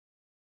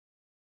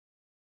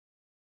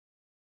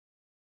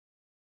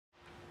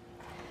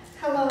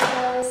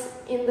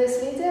this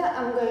video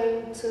I'm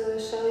going to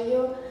show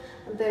you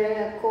the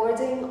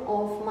recording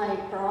of my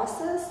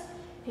process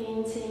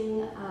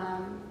painting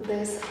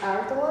this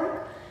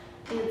artwork.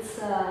 It's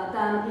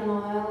done in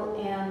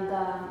oil, and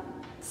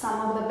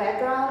some of the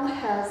background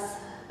has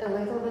a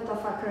little bit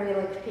of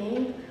acrylic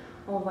paint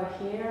over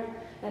here.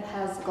 It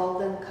has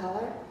golden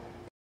color.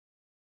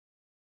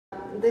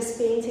 This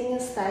painting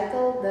is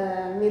titled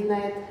The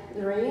Midnight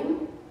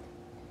Dream.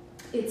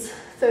 It's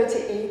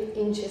 38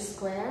 inches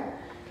square.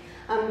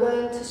 I'm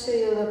going to show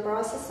you the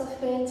process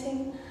of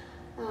painting,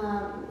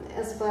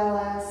 as well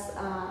as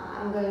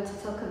I'm going to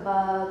talk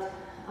about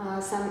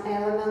some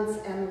elements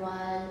and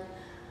why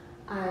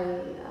I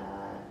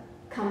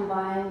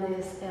combine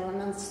these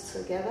elements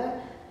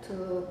together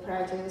to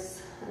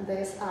produce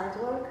this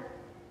artwork.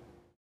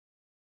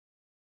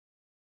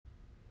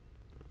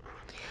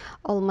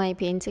 All my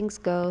paintings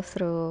go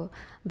through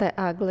the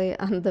ugly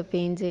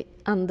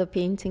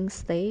underpainting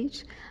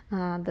stage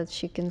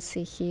that you can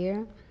see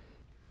here.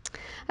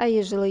 I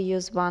usually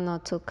use one or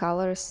two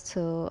colors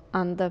to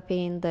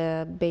underpaint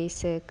the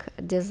basic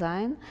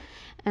design,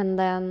 and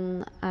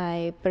then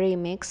I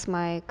pre-mix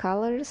my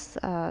colors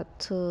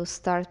to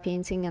start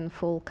painting in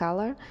full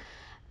color.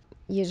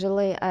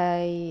 Usually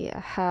I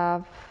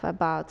have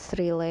about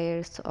 3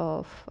 layers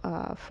of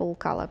full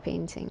color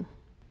painting.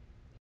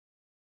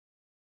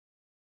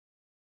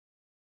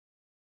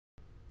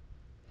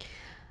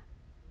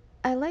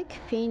 I like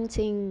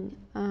painting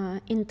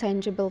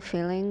intangible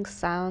feelings,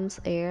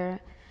 sounds, air,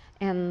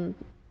 and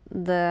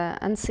the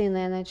unseen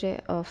energy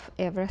of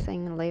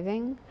everything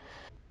living.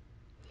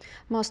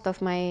 Most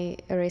of my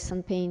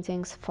recent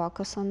paintings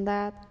focus on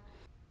that.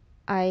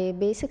 I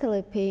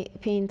basically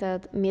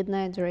painted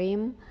Midnight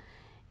Dream,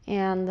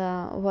 and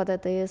what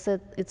it is,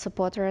 it's a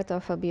portrait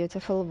of a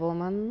beautiful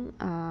woman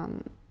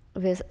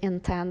with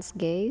intense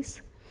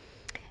gaze.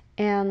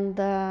 And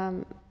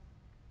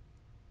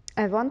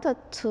I wanted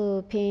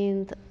to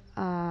paint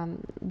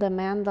the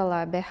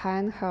mandala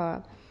behind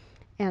her,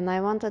 and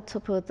I wanted to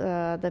put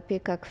the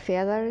peacock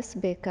feathers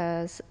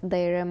because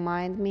they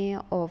remind me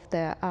of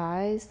the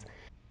eyes.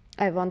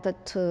 I wanted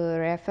to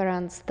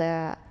reference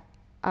the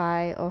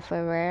eye of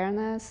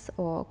awareness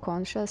or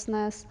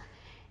consciousness,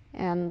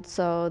 and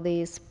so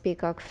these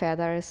peacock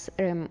feathers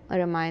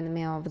remind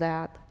me of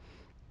that.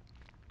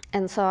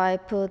 And so I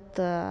put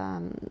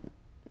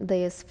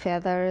these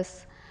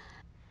feathers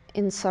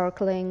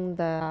encircling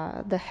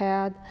the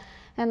head,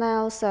 and I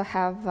also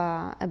have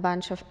a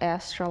bunch of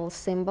astral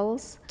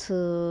symbols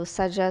to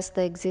suggest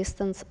the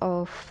existence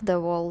of the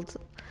world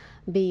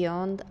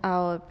beyond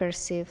our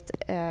perceived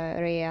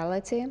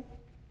reality.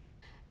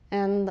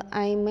 And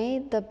I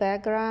made the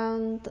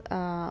background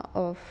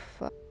of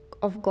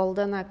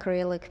golden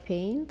acrylic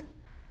paint,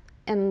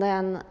 and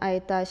then I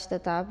touched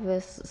it up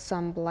with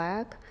some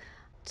black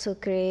to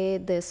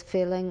create this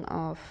feeling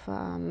of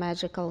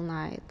magical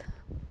night.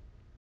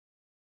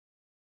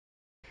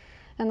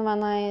 And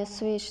when I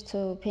switch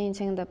to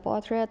painting the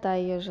portrait, I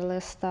usually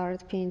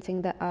start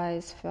painting the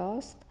eyes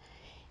first.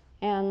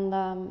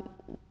 And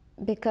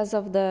because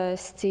of the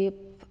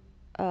steep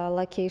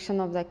location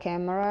of the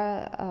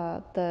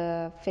camera,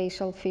 the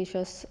facial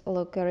features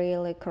look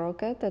really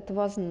crooked. It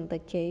wasn't the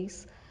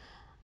case.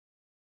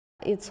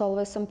 It's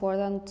always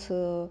important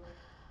to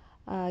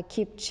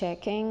keep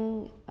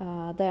checking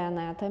the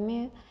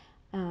anatomy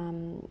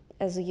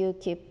as you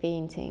keep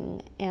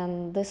painting,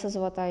 and this is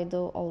what I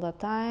do all the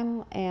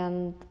time.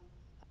 And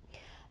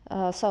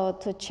so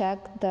to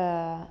check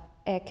the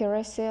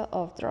accuracy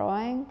of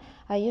drawing,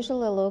 I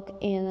usually look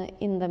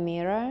in the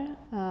mirror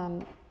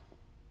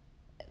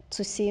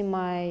to see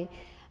my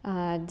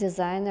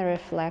design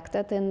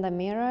reflected in the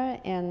mirror,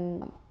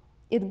 and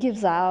it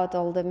gives out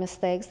all the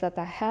mistakes that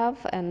I have,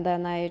 and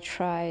then I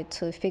try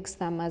to fix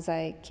them as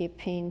I keep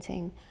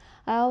painting.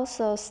 I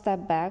also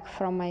step back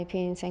from my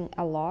painting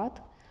a lot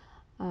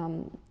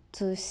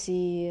to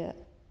see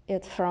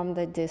it from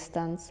the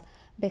distance,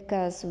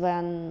 because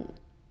when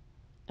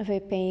we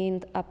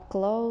paint up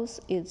close,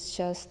 it's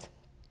just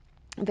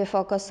we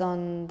focus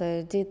on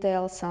the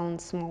details, on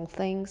small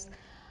things,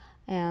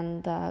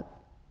 and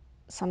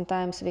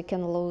sometimes we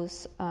can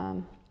lose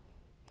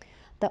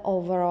the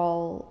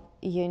overall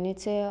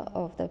unity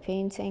of the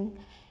painting.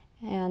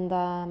 And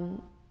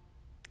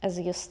as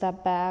you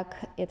step back,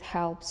 it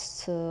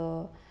helps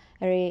to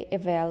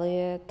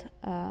re-evaluate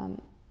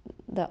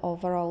the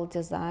overall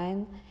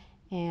design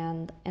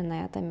and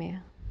anatomy.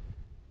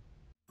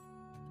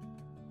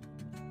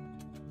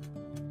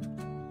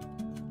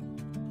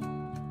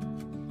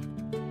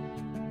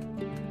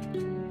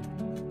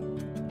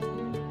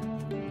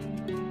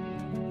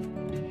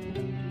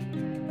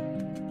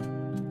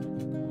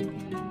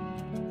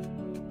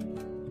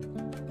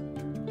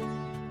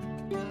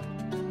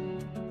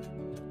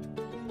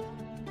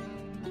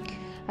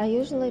 I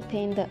usually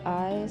paint the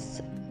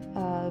eyes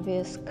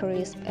with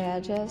crisp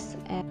edges,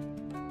 and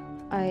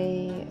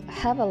I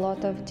have a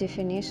lot of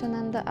definition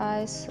in the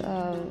eyes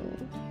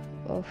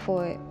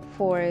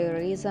for a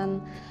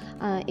reason.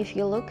 If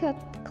you look at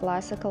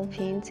classical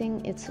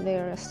painting, it's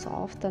very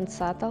soft and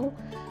subtle.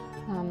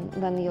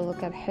 When you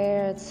look at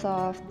hair, it's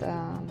soft,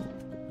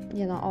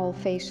 you know, all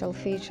facial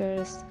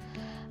features,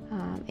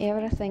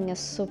 everything is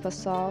super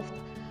soft.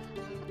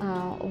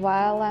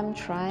 While I'm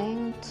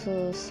trying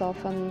to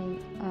soften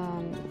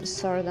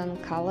certain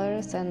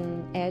colors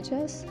and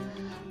edges,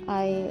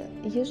 I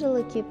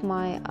usually keep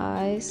my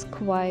eyes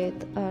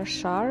quite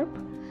sharp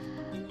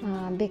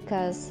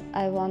because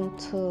I want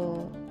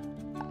to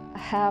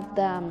have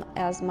them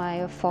as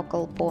my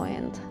focal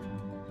point.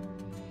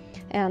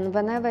 And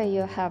whenever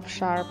you have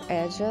sharp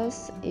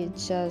edges, it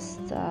just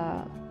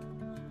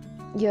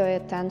your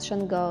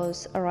attention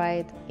goes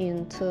right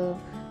into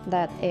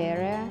that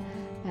area,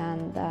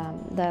 and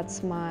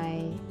that's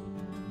my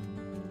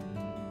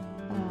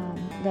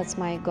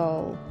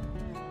goal.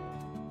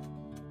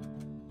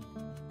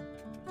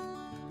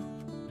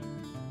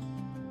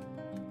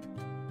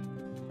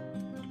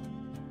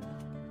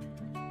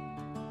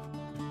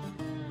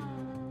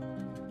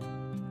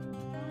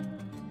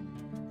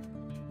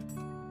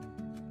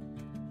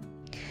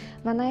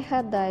 When I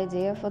had the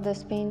idea for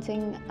this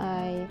painting,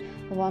 I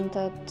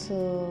wanted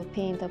to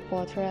paint a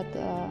portrait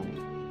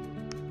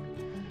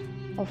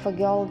of a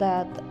girl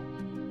that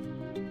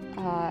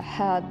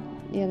had,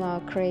 you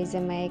know, crazy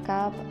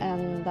makeup,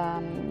 and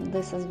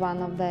this is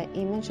one of the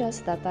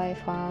images that I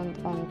found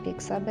on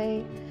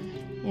Pixabay,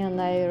 and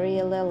I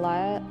really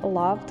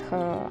loved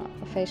her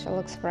facial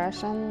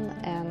expression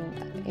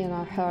and, you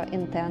know, her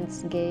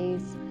intense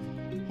gaze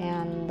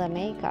and the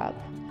makeup.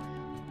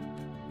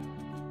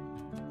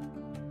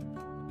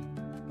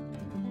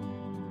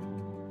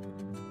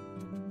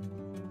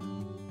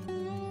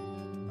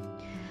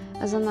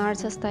 As an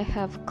artist, I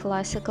have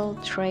classical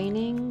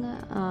training,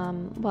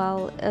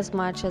 well, as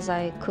much as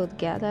I could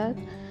get it,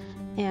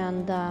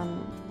 and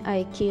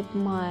I keep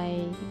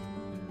my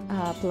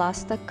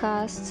plastic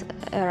casts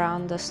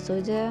around the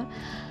studio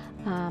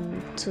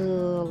to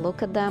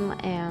look at them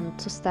and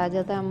to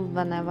study them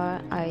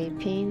whenever I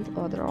paint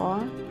or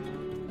draw.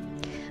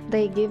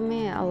 They give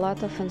me a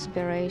lot of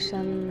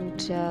inspiration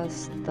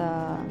just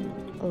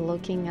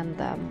looking at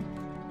them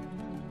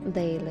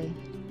daily.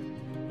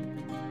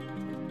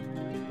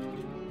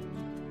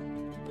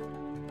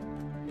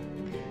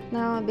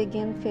 Now I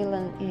begin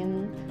filling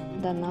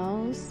in the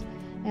nose,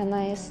 and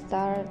I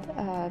start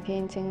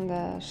painting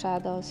the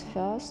shadows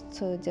first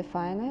to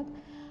define it,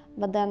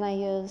 but then I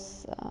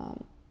use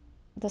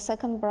the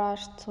second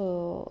brush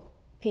to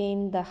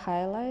paint the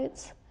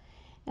highlights,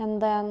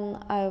 and then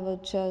I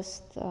would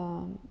just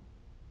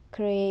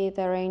create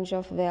a range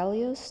of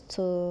values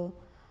to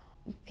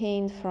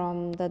paint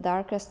from the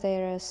darkest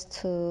areas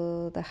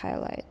to the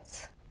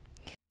highlights.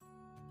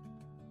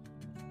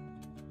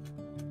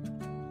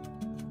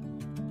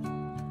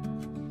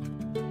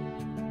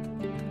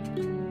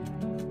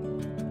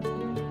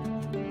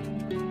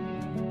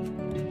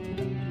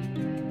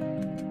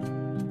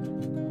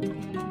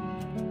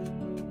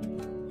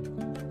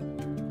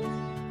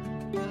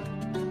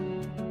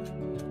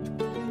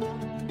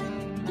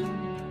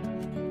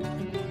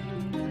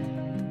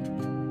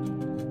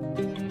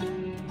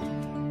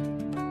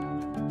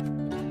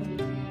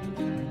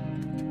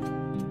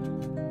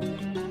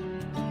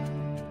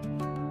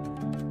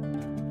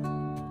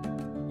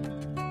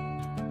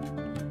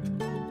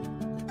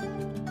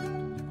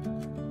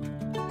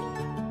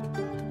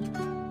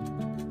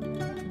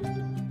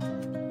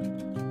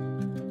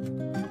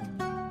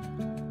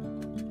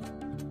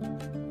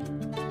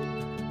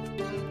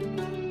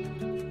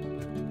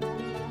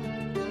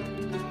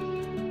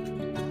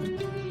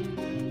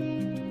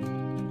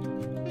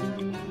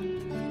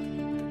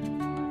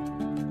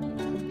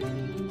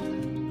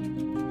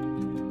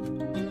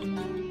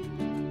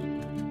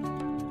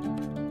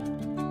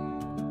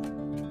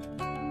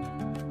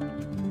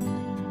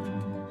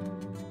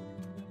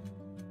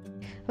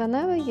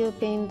 Whenever you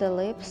paint the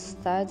lips,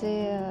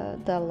 study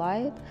the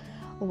light.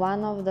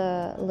 One of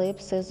the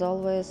lips is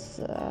always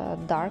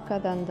darker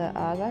than the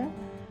other.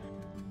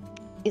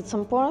 It's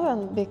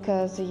important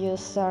because you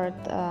start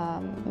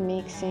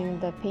mixing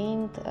the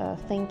paint,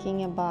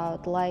 thinking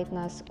about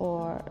lightness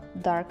or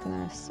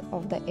darkness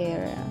of the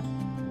area.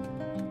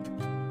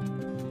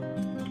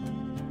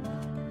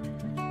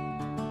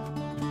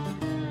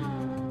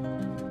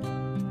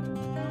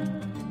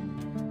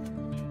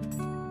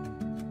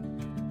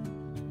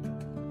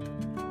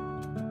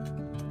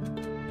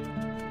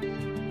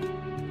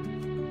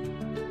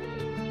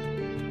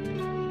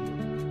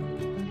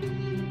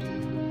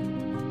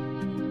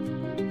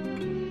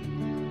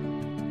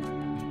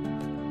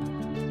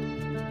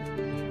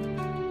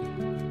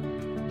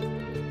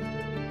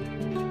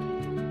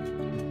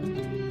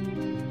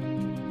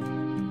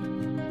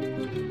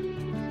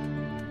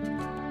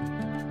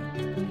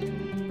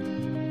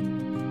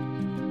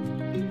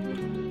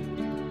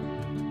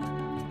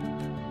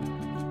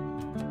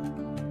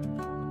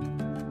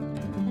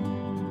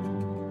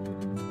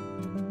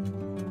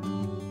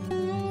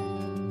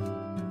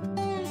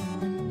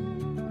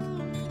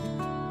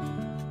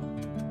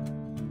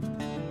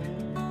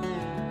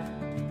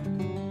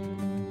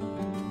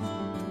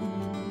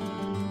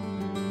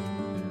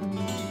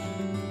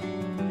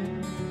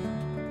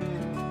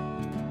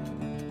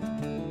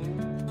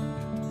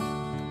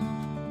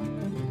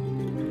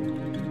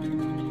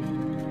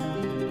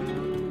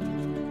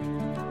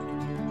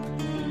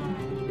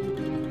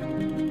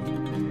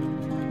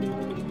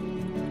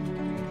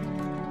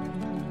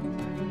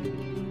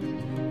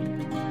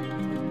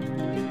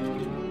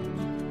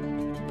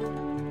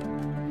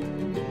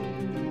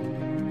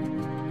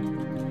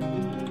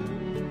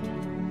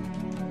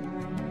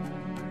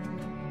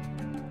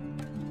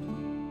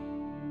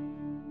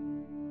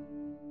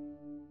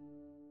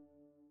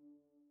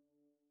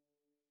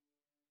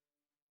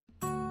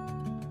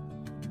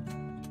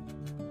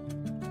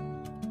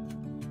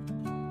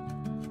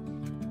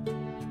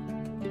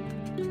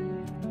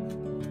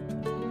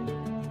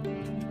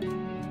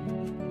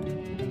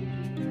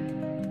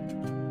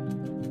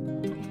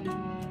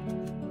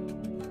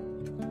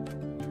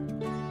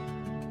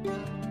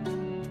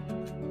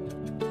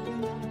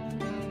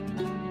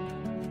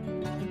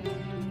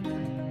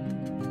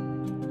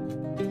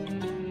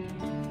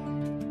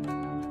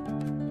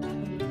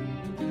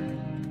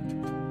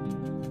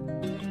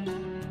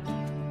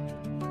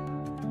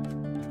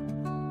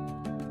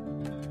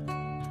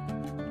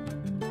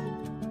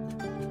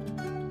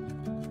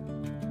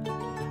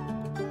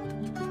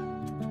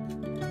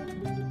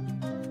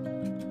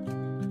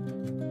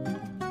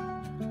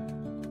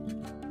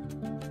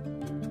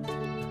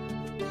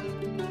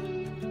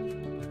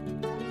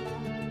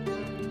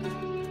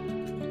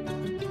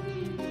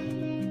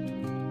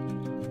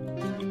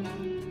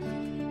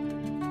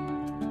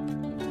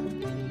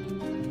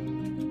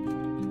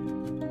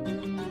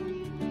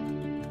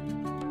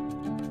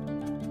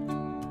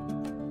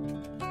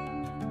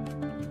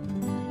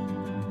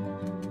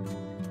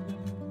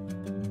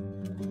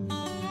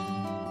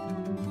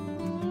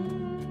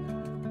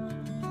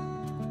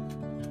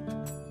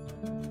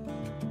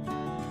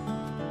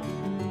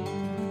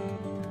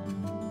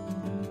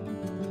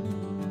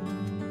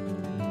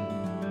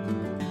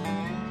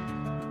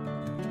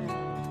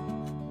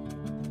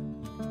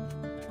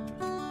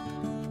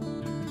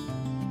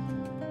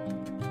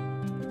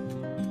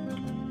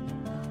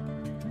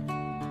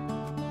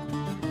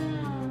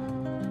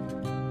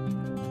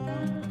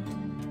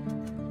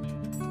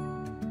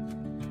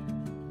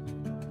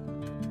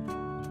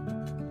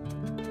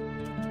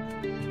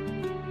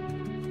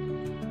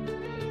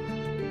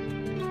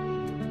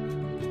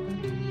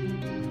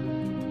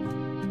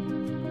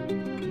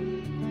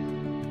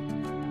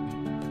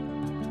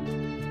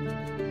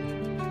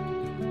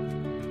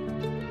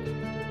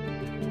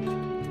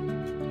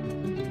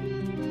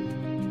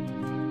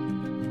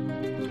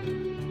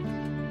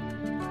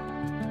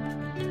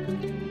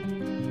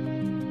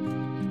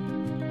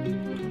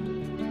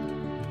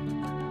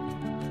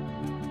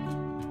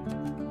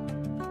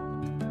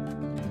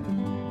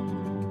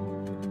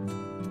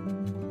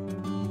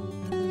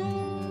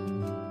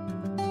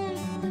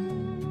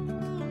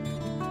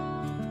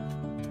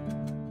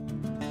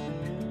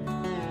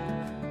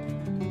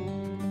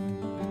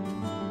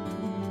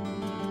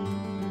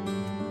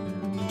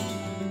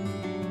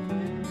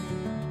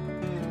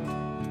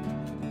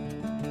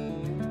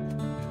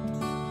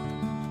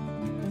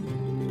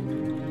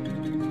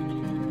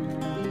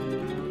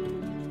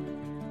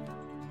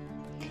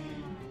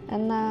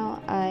 And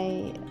now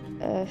I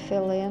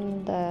fill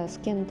in the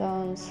skin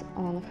tones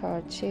on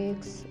her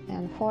cheeks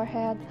and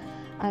forehead.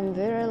 I'm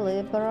very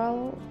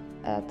liberal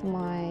at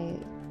my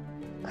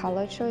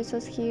color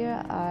choices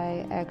here.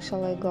 I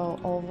actually go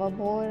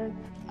overboard.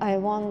 I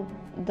want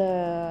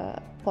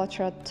the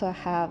portrait to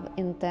have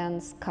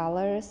intense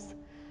colors.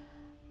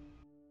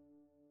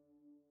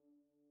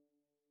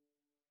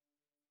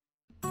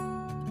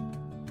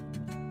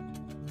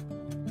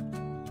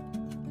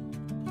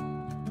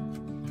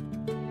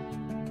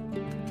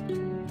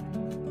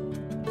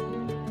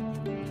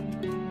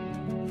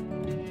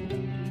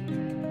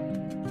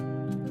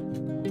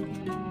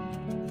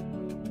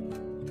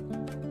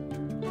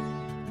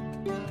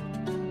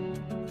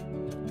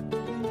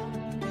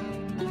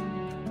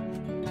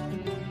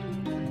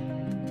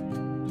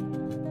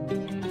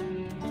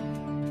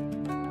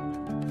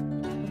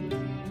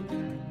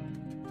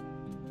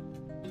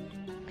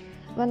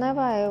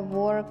 Whenever I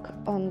work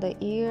on the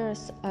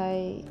ears,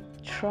 I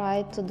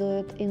try to do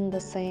it in the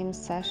same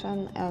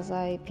session as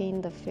I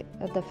paint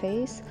the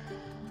face.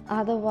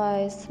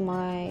 Otherwise,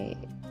 my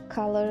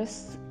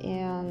colors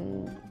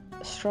and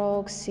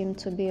strokes seem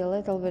to be a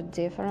little bit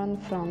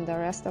different from the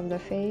rest of the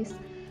face.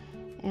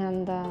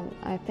 And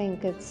I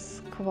think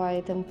it's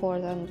quite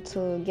important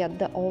to get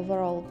the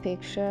overall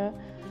picture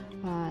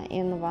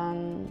in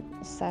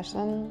one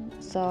session.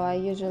 So I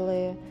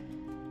usually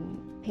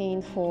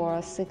paint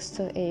for 6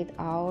 to 8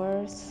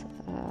 hours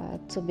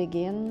to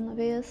begin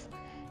with,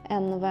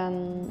 and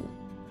when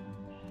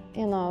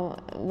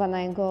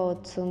I go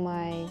to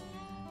my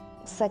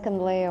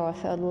second layer or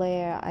third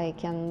layer, I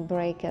can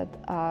break it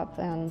up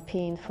and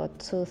paint for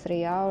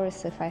 2-3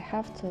 hours if I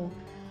have to.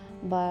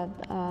 But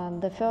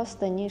the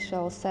first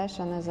initial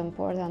session is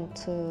important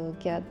to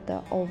get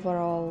the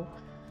overall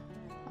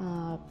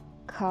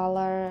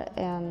color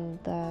and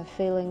the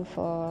feeling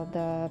for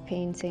the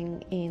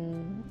painting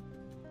in,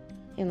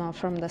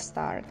 from the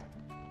start.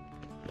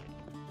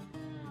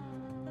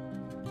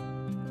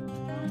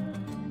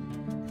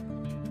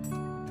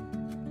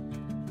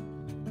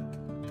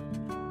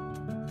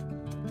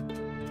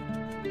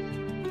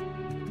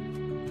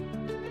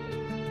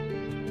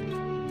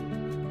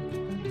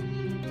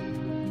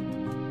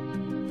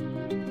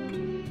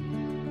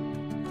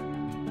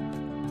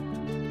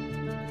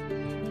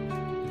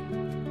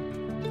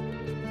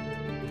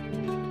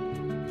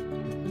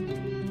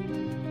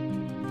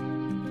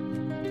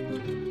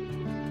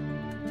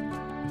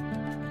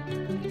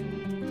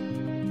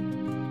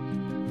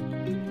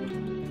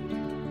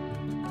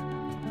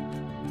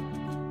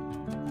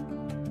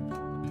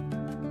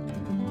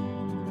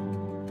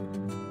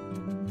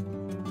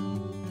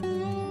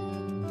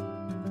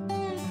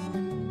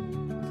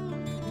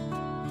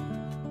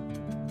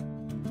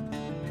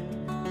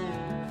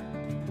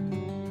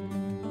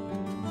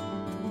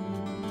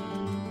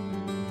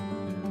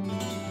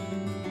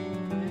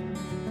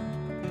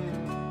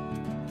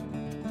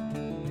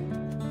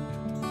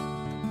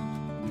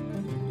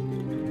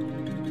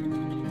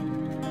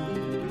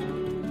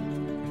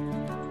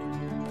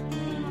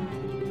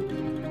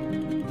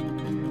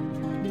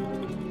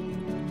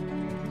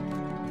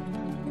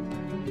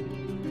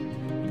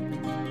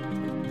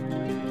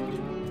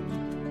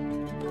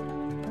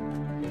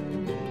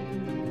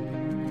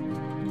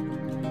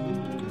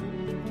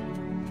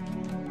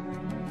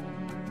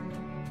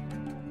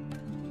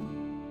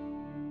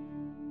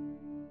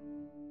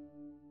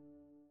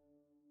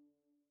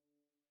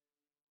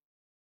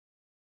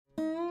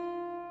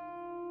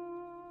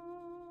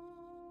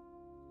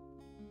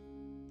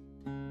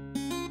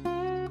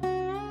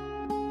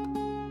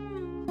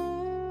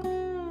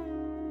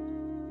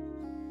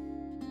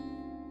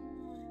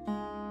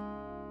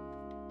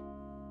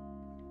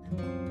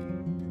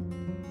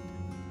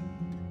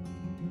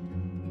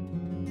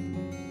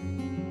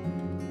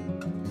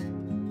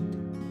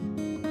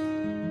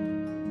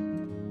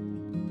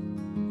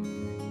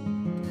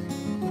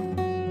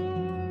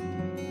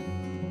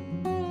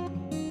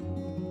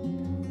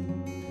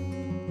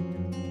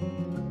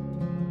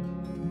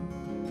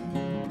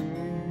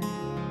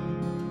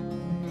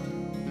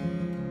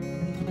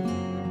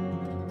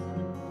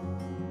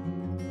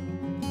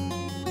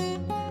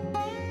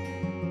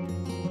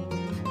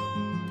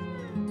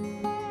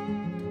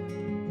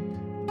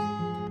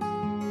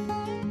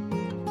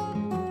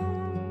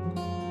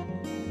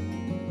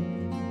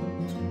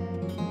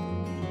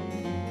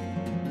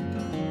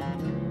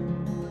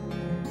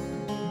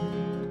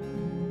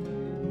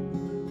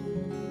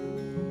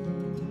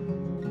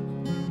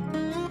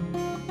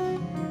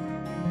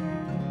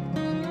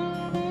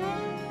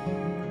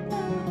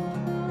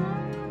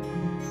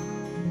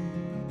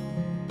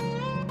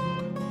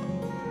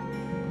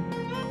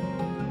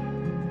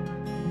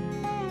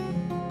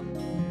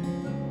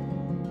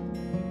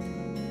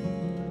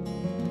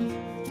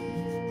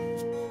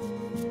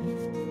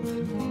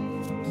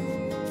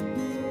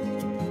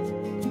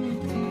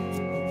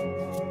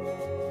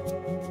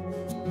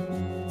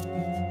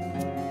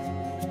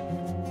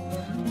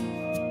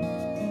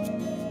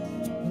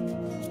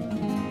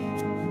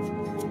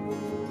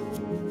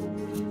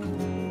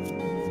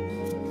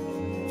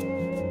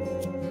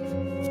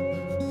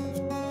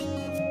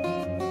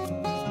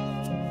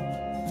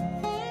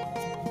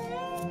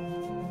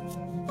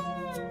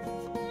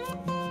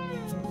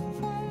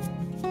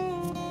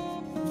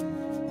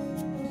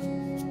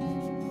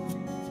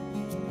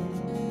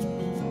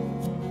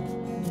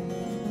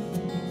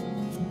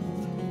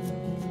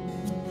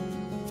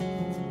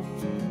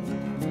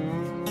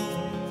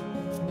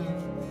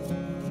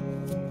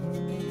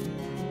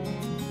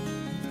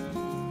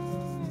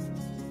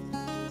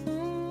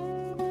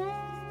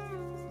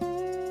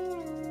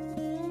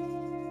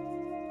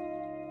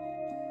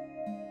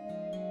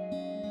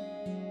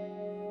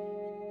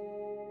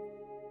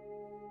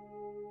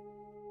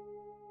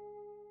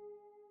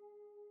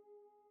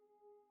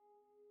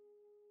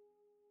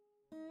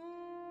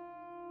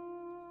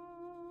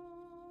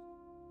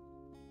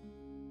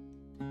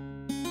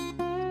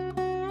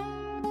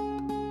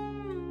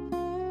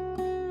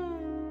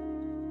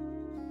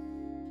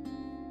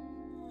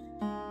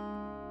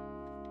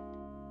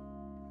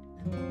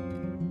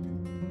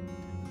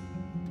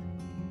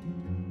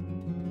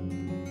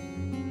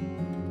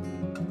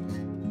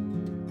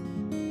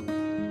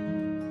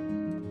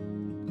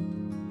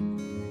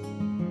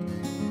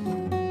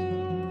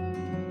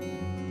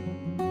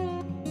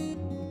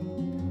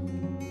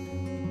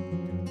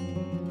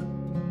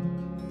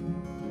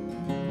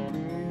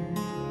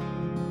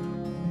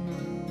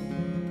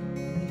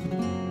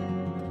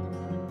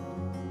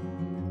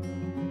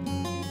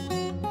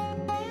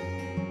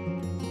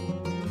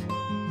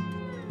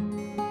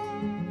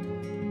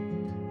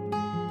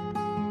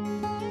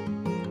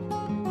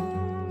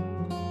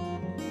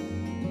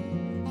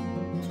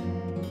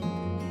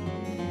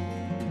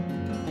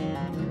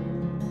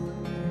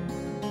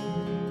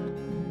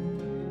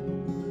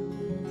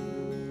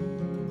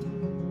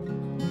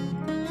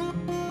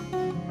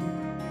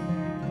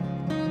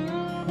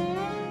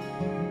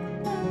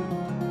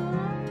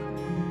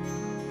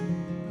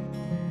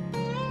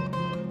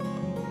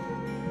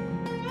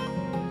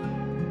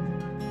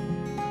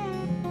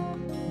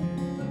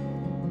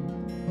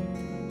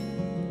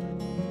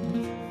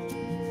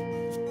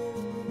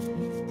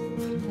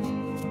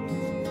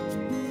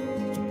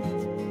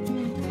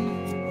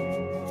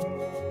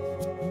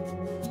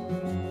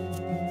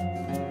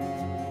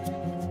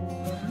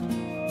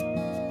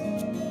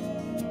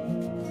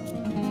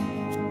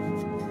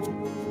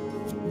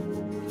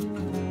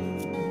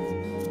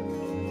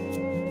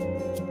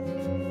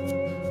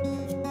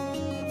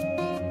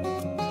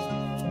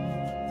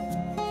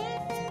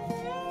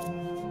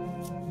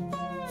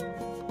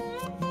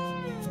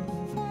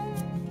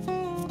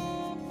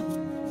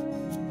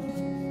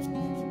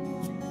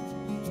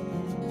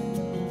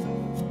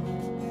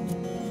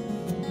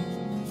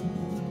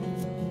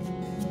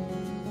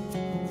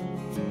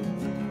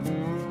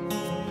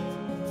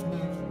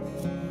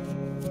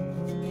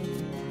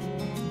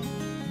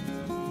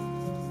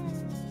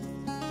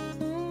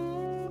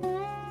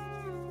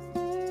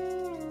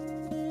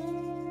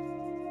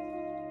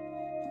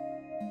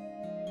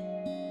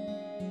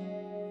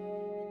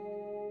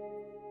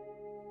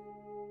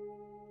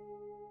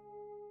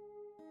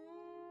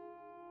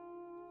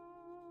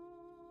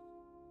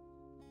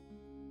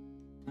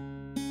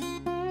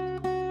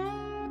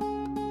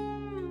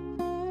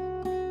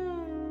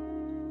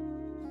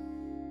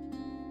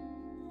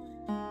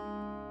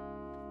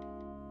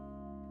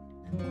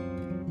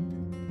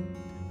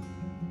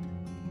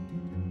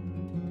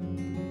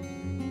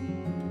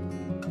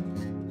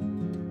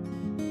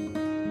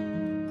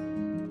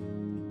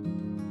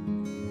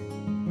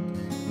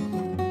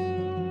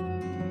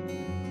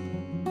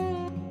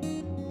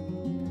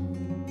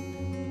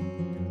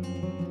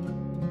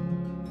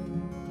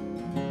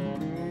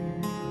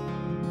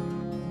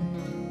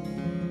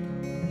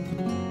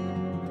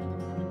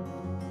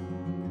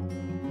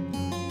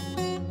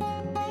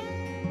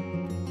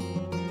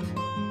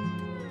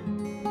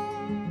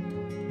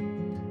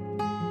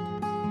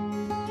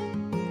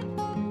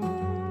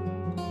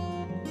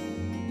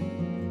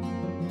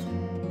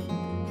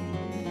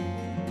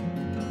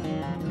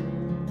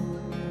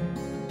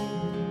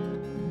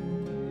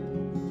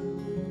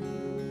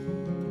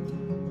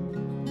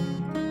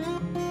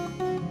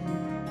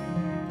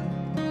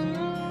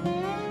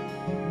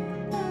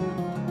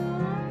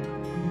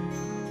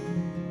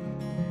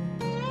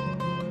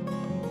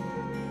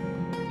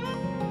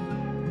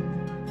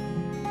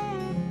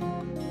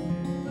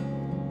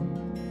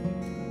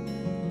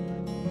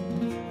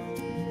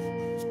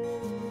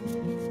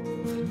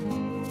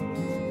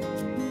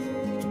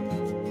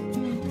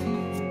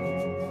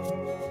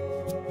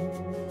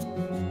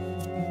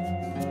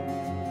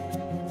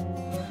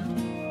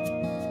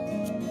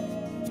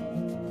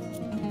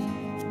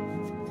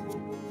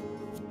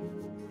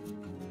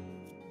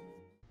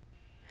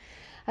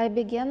 I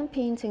began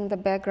painting the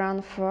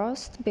background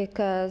first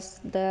because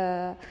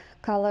the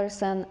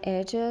colors and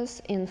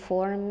edges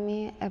inform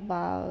me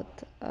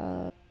about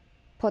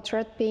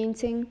portrait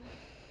painting,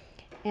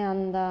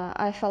 and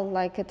I felt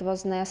like it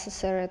was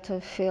necessary to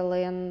fill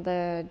in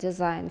the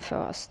design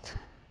first.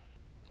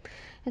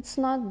 It's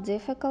not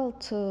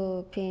difficult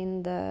to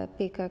paint the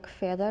peacock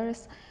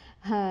feathers.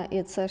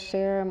 It's a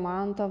sheer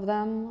amount of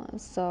them,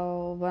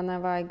 so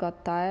whenever I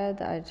got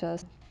tired,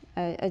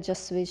 I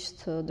just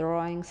switched to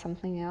drawing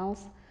something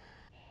else.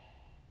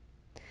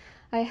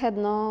 I had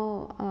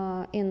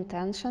no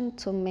intention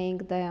to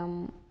make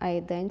them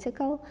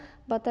identical,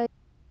 but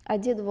I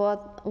did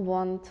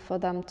want for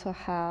them to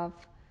have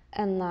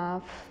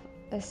enough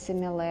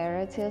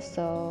similarity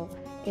so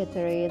it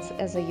reads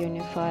as a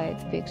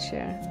unified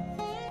picture.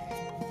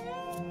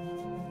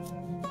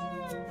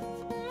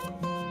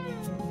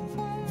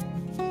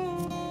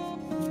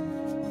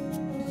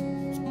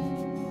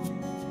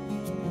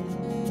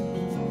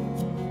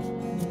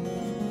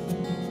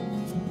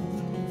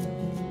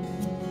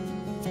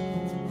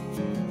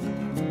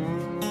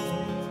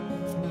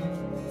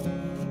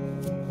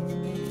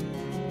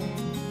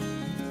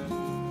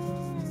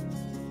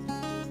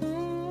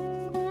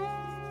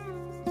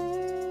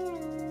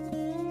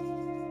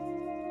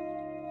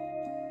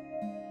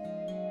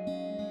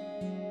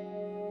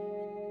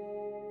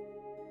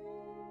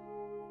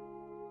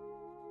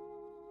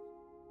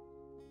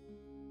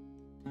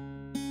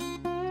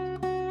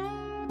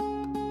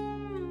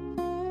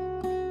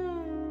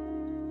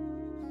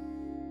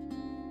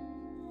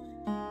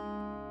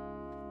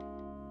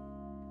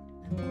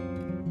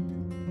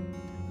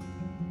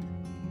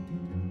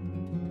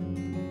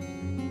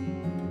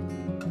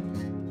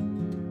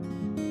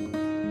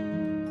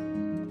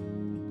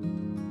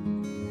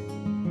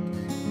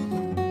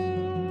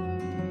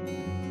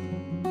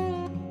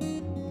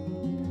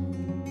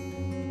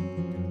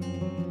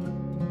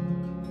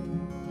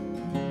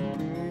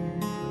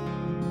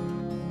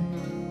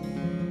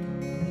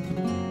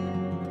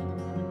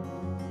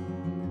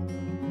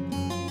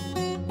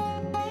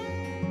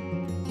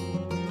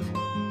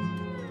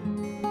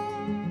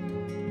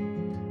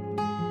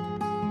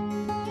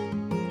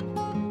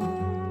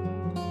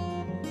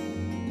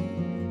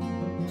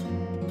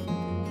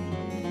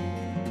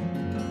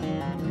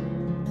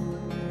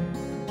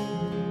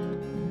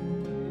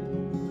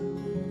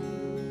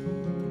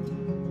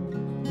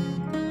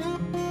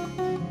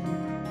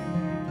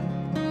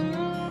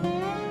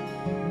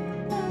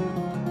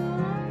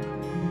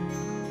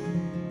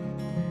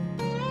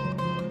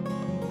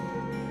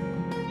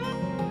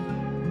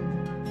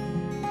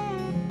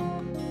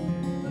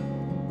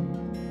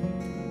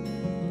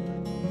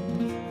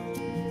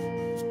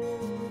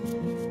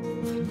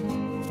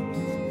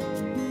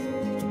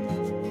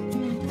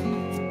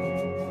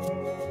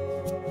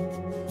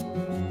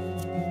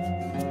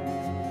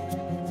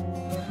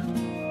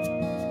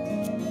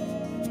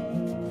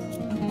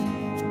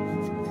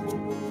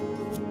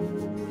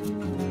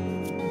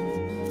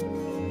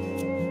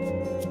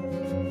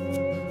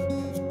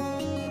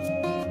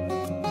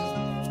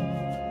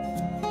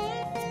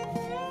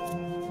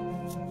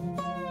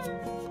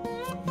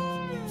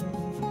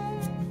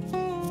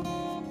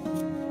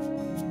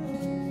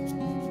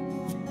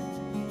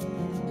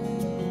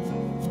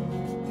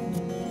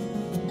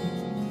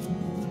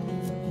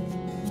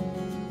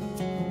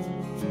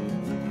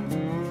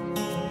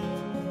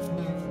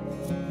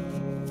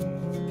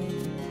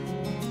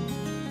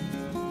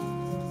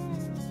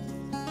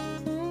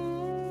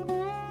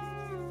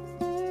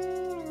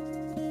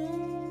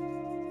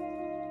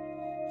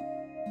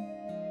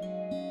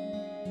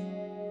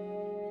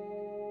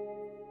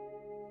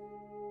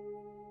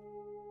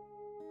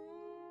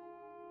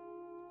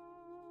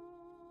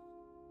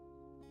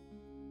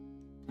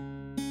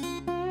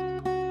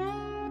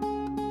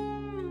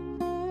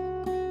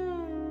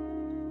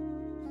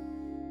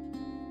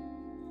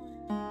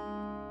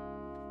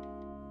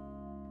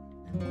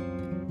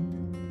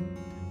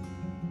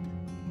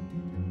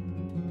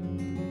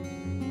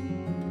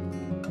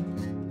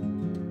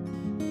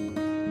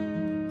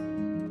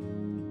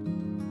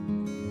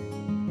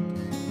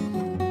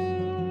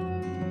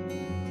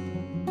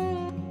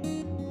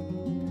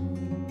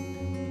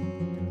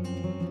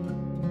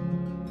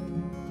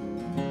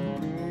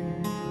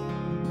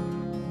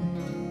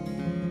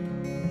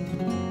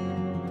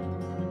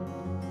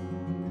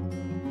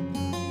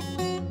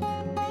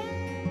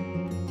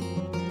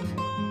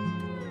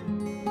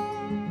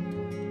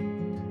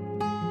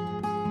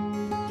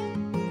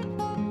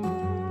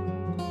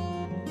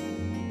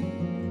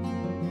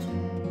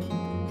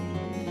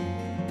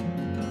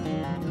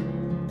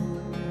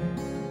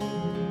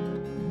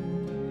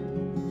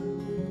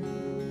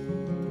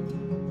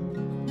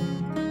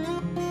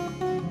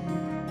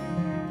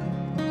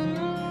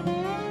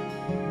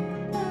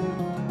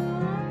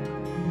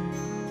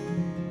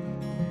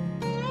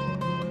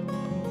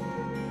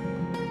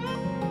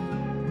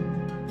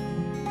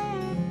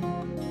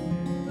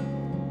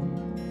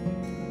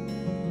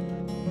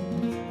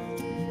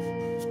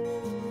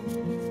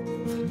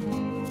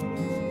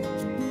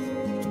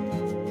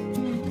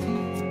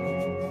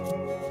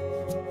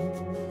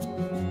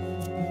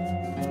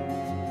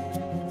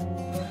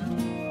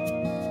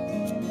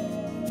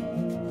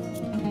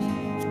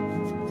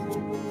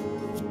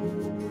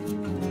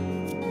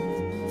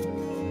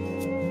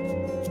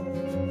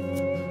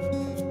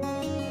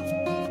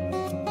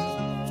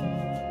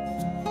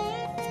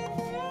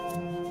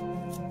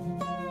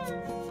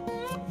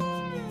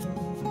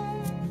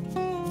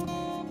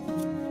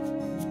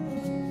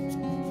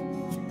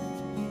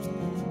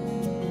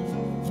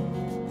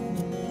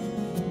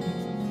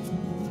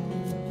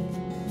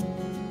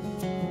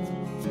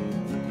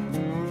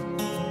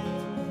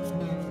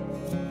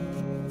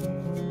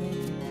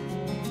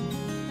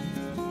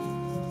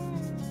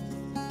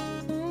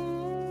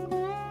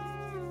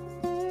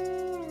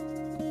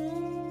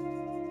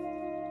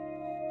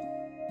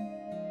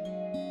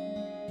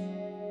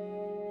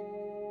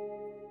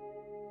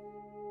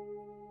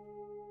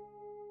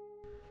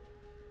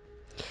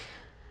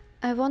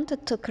 I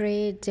wanted to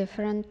create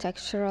different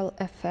textural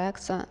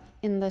effects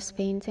in this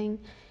painting,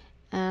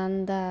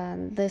 and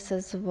this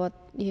is what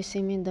you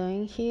see me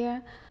doing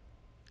here.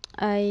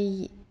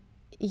 I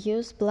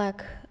use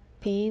black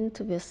paint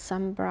with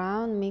some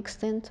brown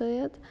mixed into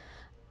it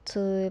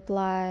to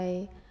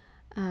apply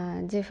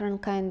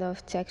different kind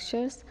of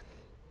textures,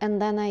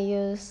 and then I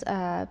use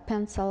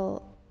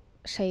pencil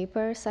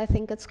shapers, I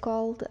think it's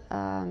called,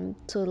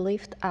 to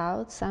lift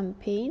out some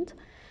paint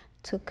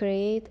to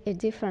create a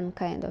different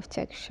kind of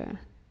texture.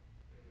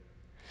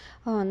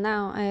 Oh,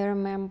 now I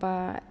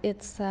remember,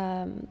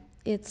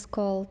 it's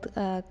called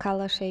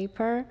color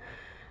shaper,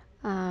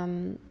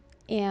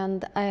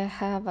 and I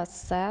have a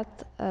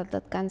set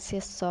that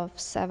consists of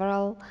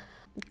several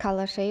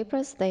color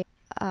shapers. They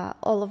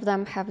all of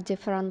them have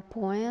different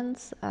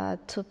points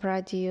to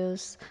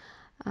produce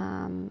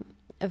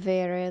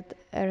varied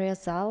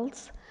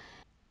results.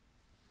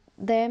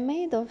 They're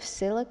made of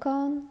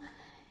silicone,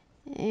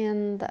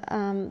 and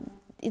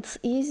it's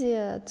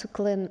easier to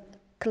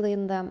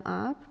clean them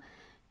up,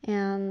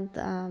 and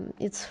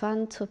it's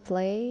fun to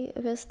play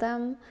with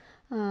them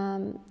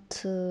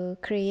to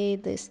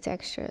create these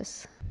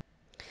textures.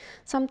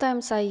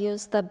 Sometimes I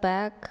use the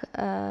back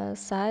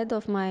side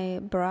of my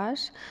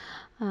brush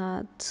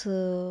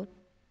to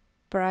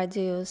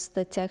produce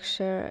the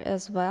texture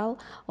as well,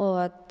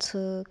 or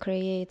to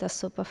create a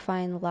super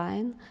fine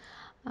line.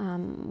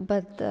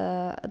 But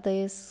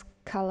these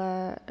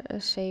color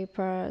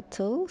shaper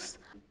tools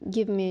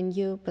give me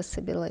new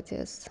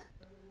possibilities.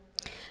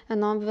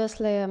 And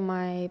obviously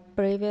my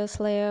previous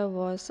layer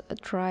was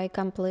dry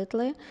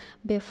completely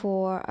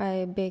before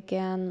I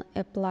began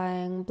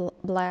applying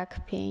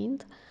black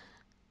paint.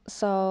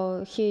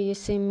 So here you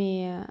see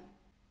me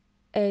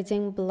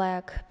adding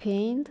black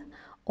paint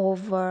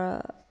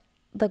over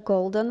the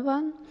golden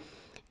one,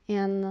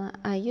 and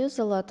I use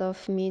a lot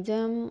of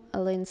medium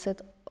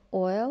linseed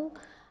oil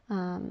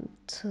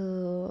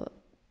to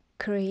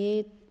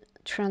create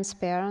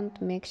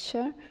transparent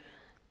mixture,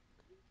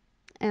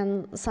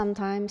 and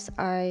sometimes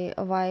I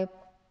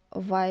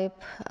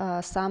wipe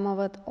some of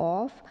it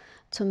off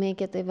to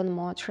make it even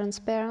more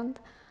transparent.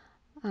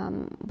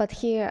 But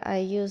here I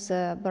use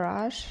a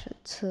brush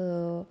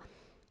to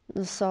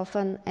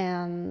soften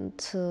and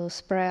to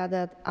spread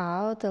it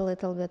out a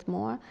little bit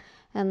more,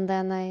 and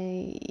then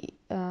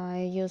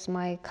I use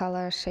my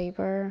color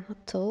shaper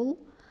tool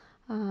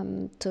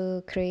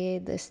to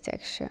create this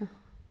texture.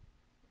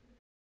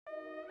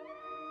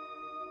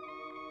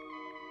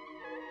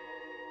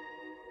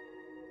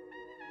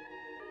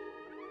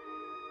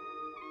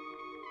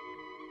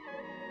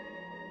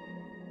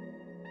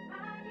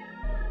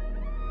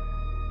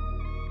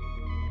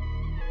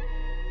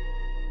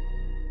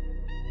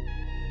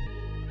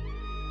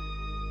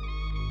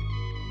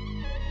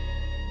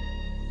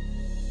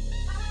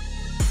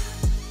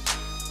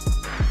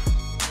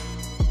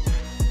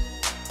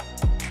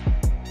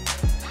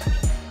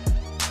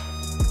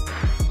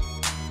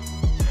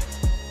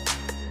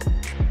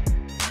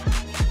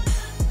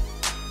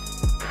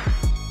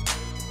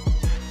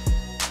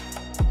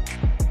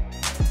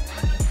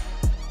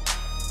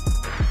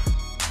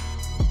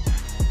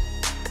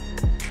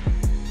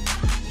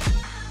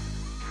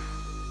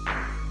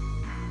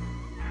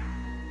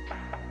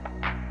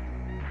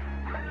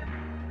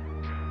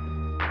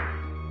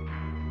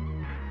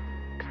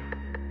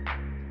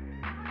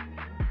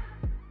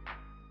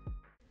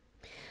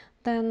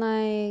 Then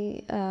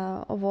I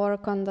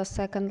work on the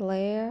second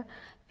layer,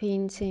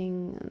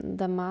 painting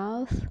the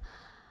mouth.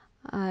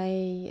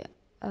 I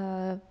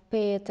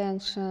pay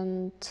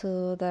attention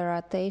to the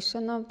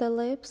rotation of the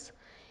lips,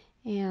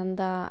 and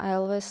I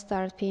always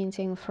start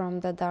painting from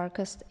the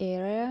darkest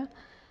area.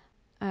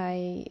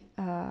 I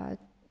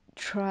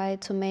try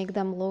to make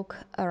them look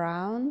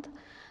around,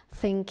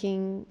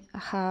 thinking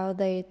how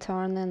they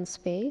turn in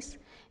space,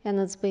 and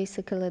it's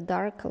basically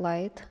dark,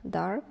 light,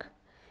 dark.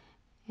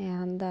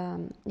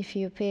 And if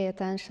you pay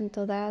attention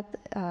to that,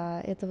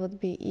 it would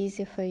be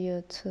easy for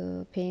you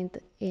to paint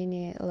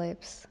any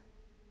lips.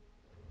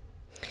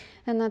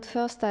 And at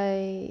first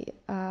I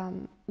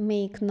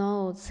make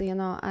notes,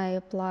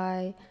 I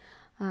apply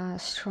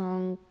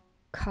strong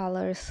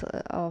colors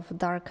of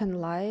dark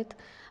and light,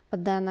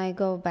 but then I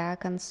go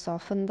back and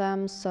soften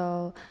them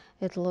so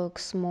it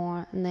looks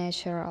more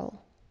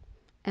natural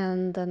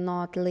and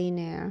not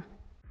linear.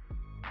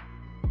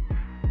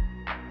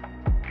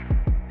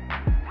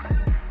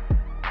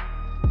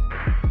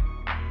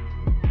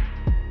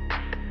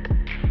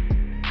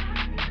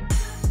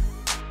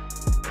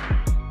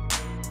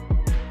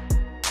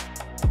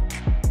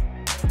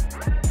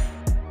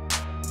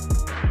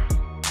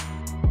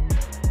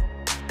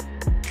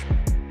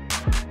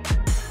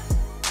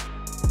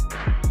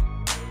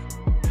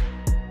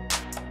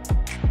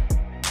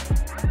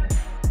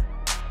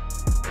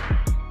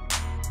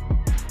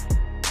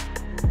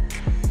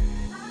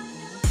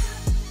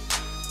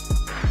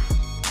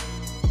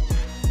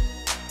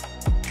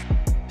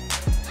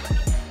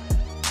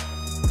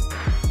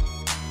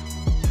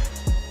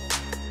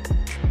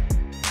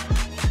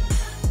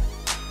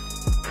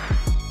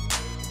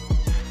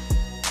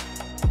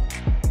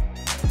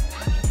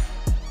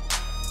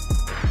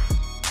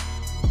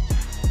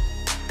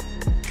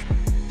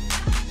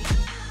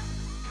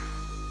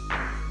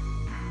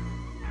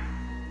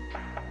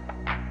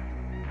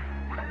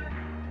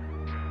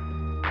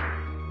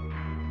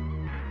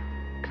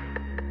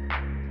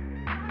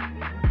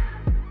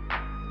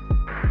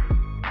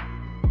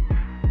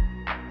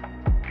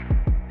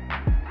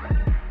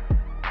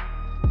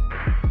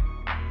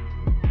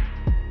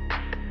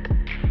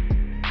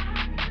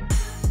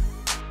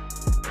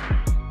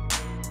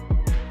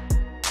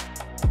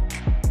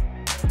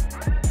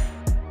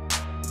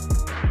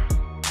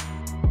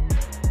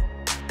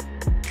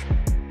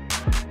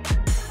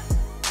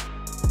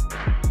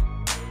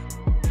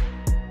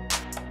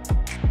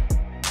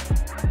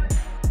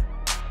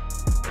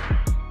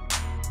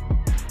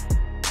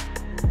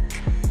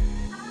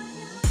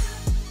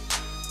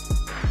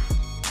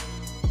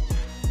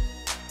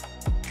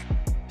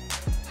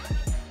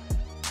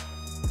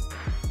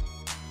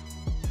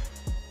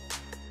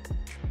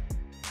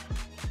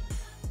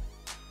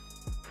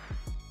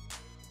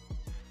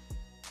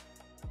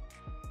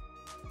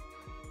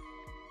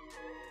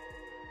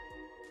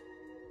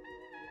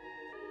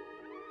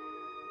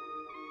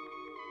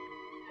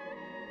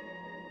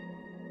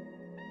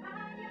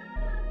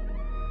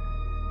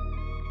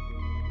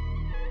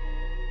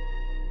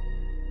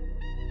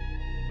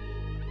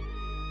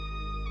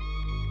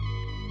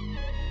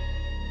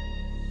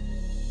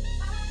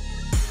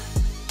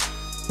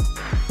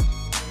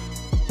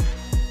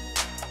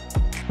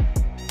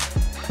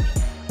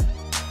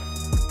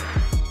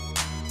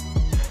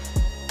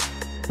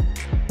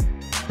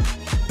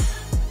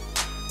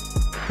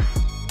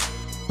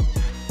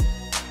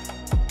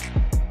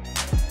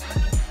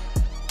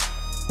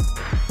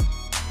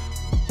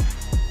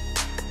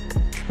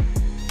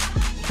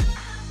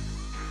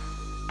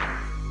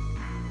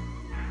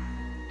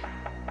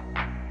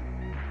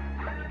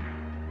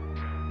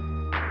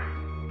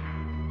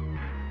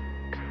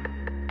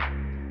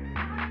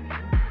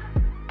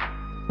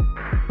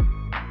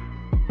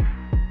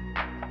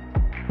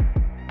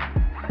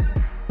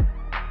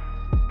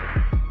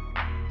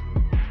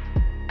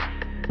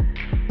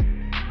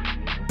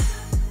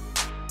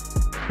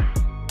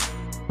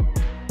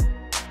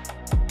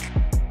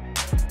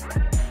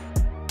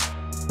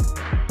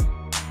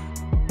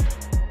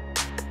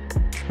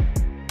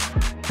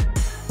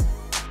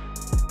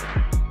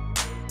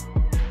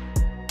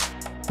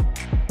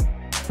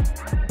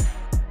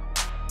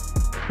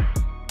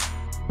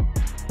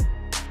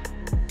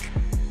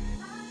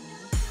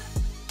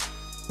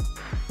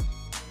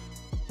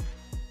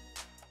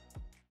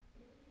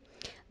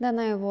 Then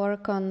I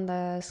work on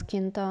the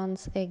skin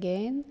tones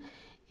again,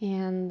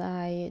 and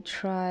I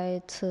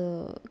try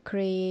to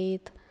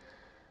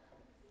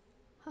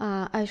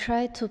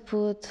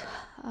put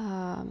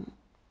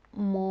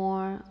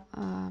more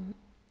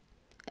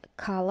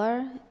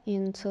color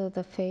into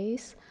the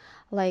face,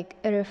 like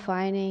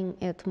refining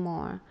it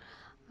more.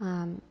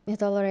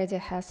 It already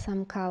has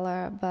some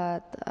color,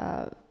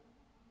 but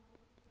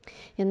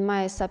in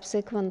my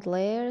subsequent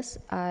layers,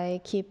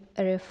 I keep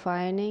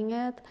refining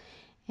it,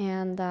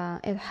 and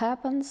it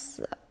happens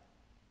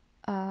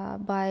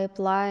by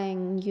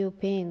applying new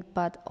paint,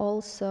 but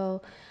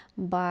also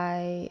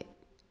by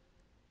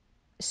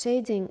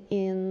shading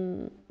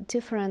in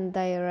different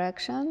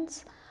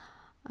directions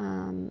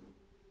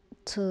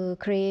to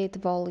create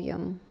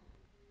volume.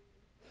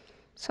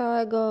 So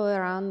I go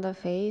around the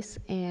face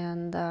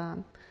and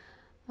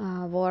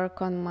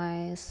work on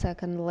my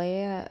second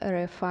layer,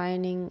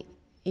 refining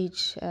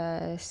each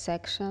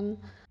section.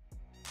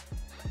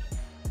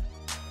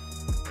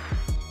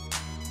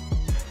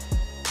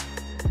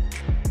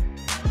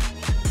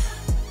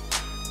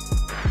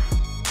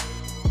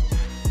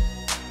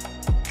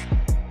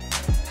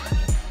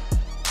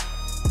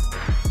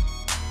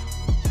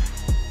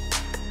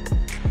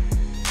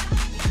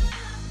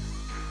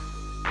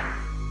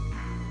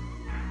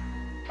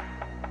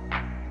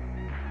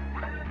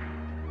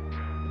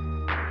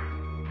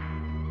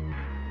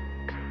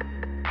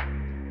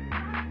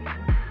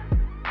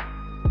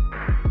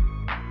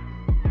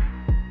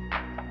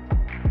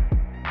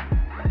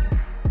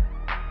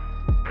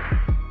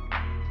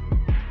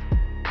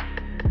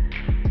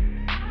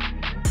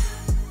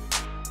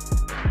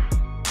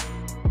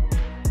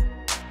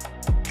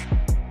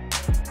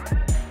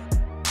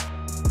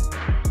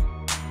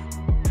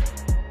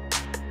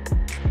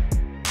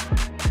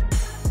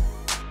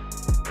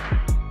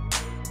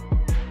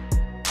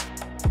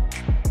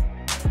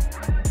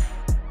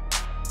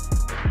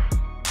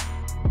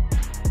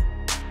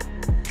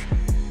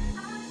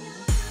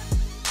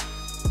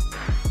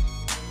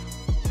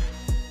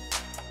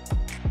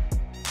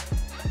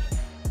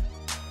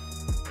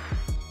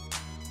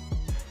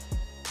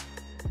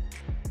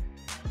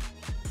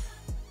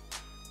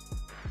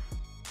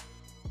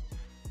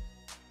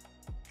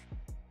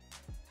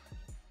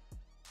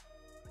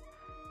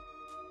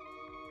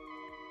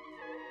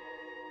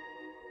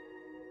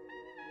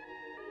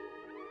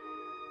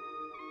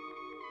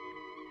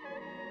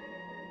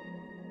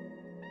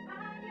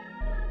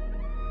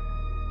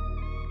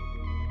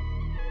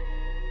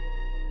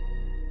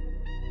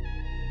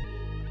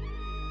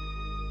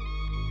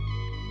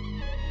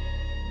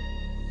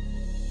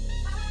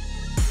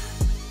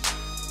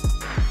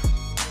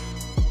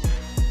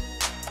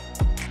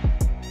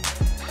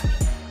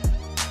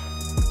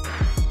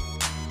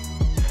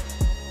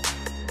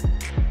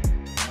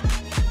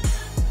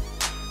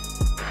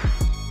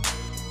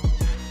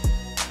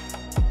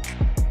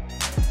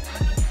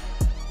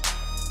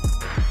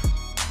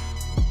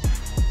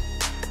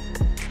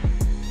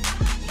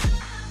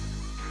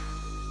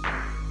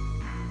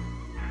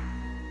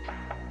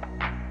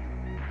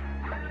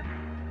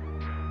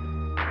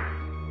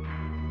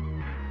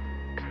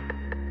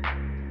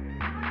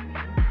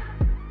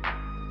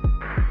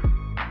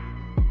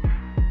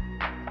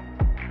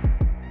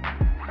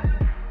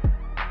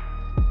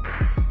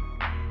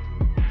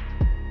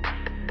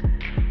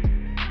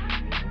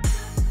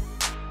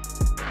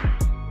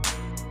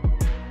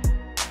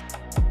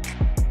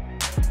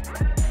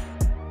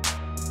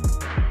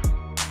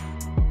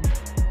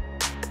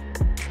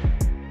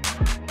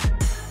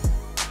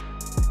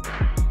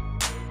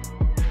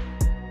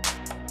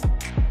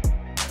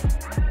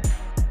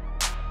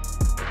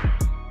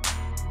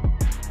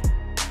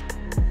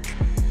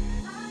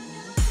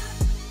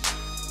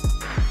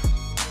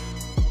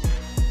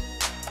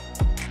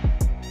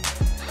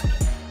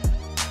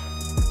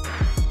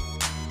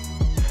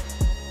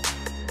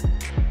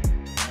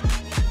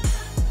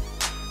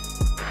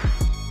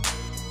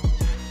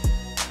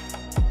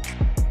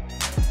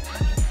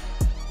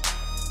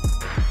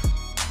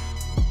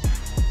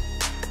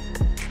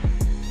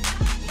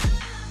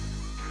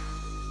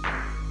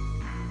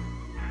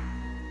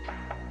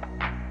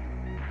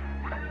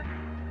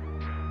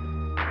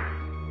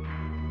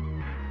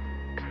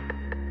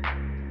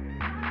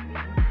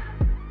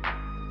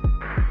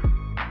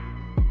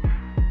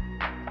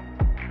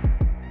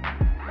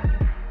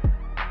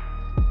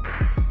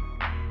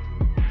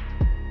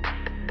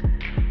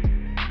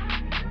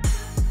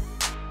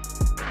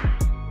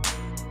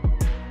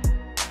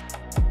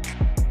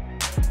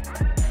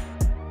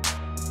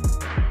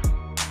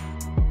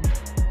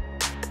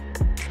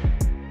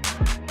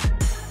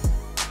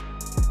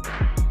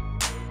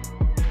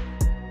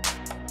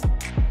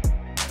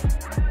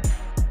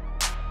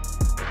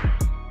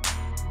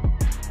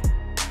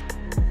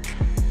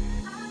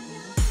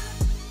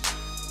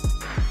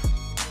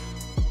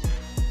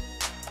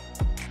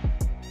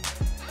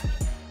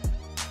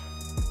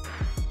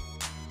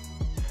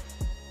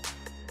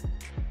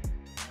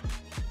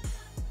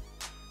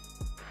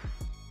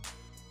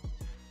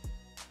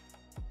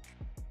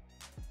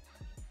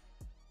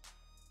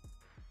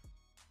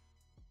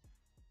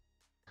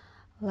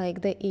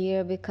 like the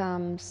ear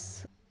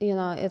becomes,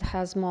 it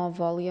has more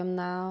volume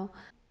now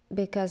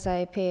because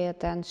I pay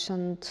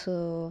attention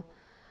to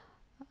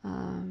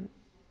the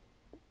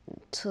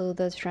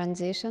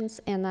transitions,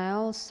 and I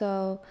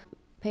also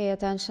pay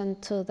attention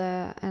to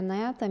the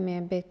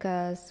anatomy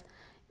because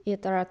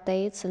it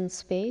rotates in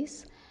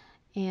space,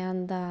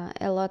 and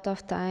a lot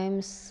of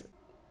times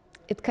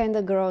it kind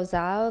of grows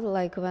out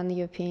like when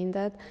you paint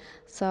it.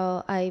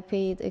 So I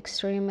paid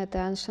extreme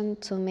attention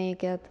to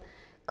make it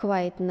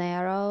quite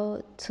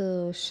narrow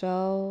to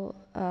show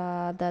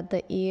that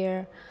the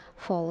ear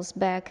falls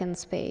back in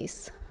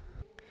space.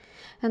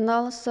 And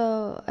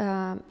also,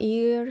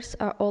 ears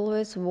are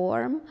always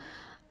warm,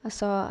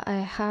 so I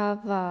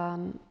have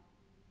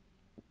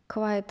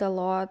quite a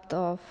lot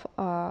of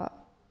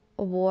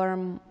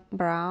warm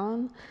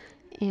brown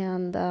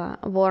and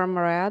warm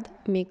red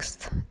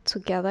mixed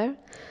together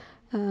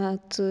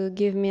to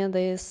give me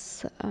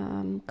this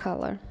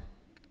color.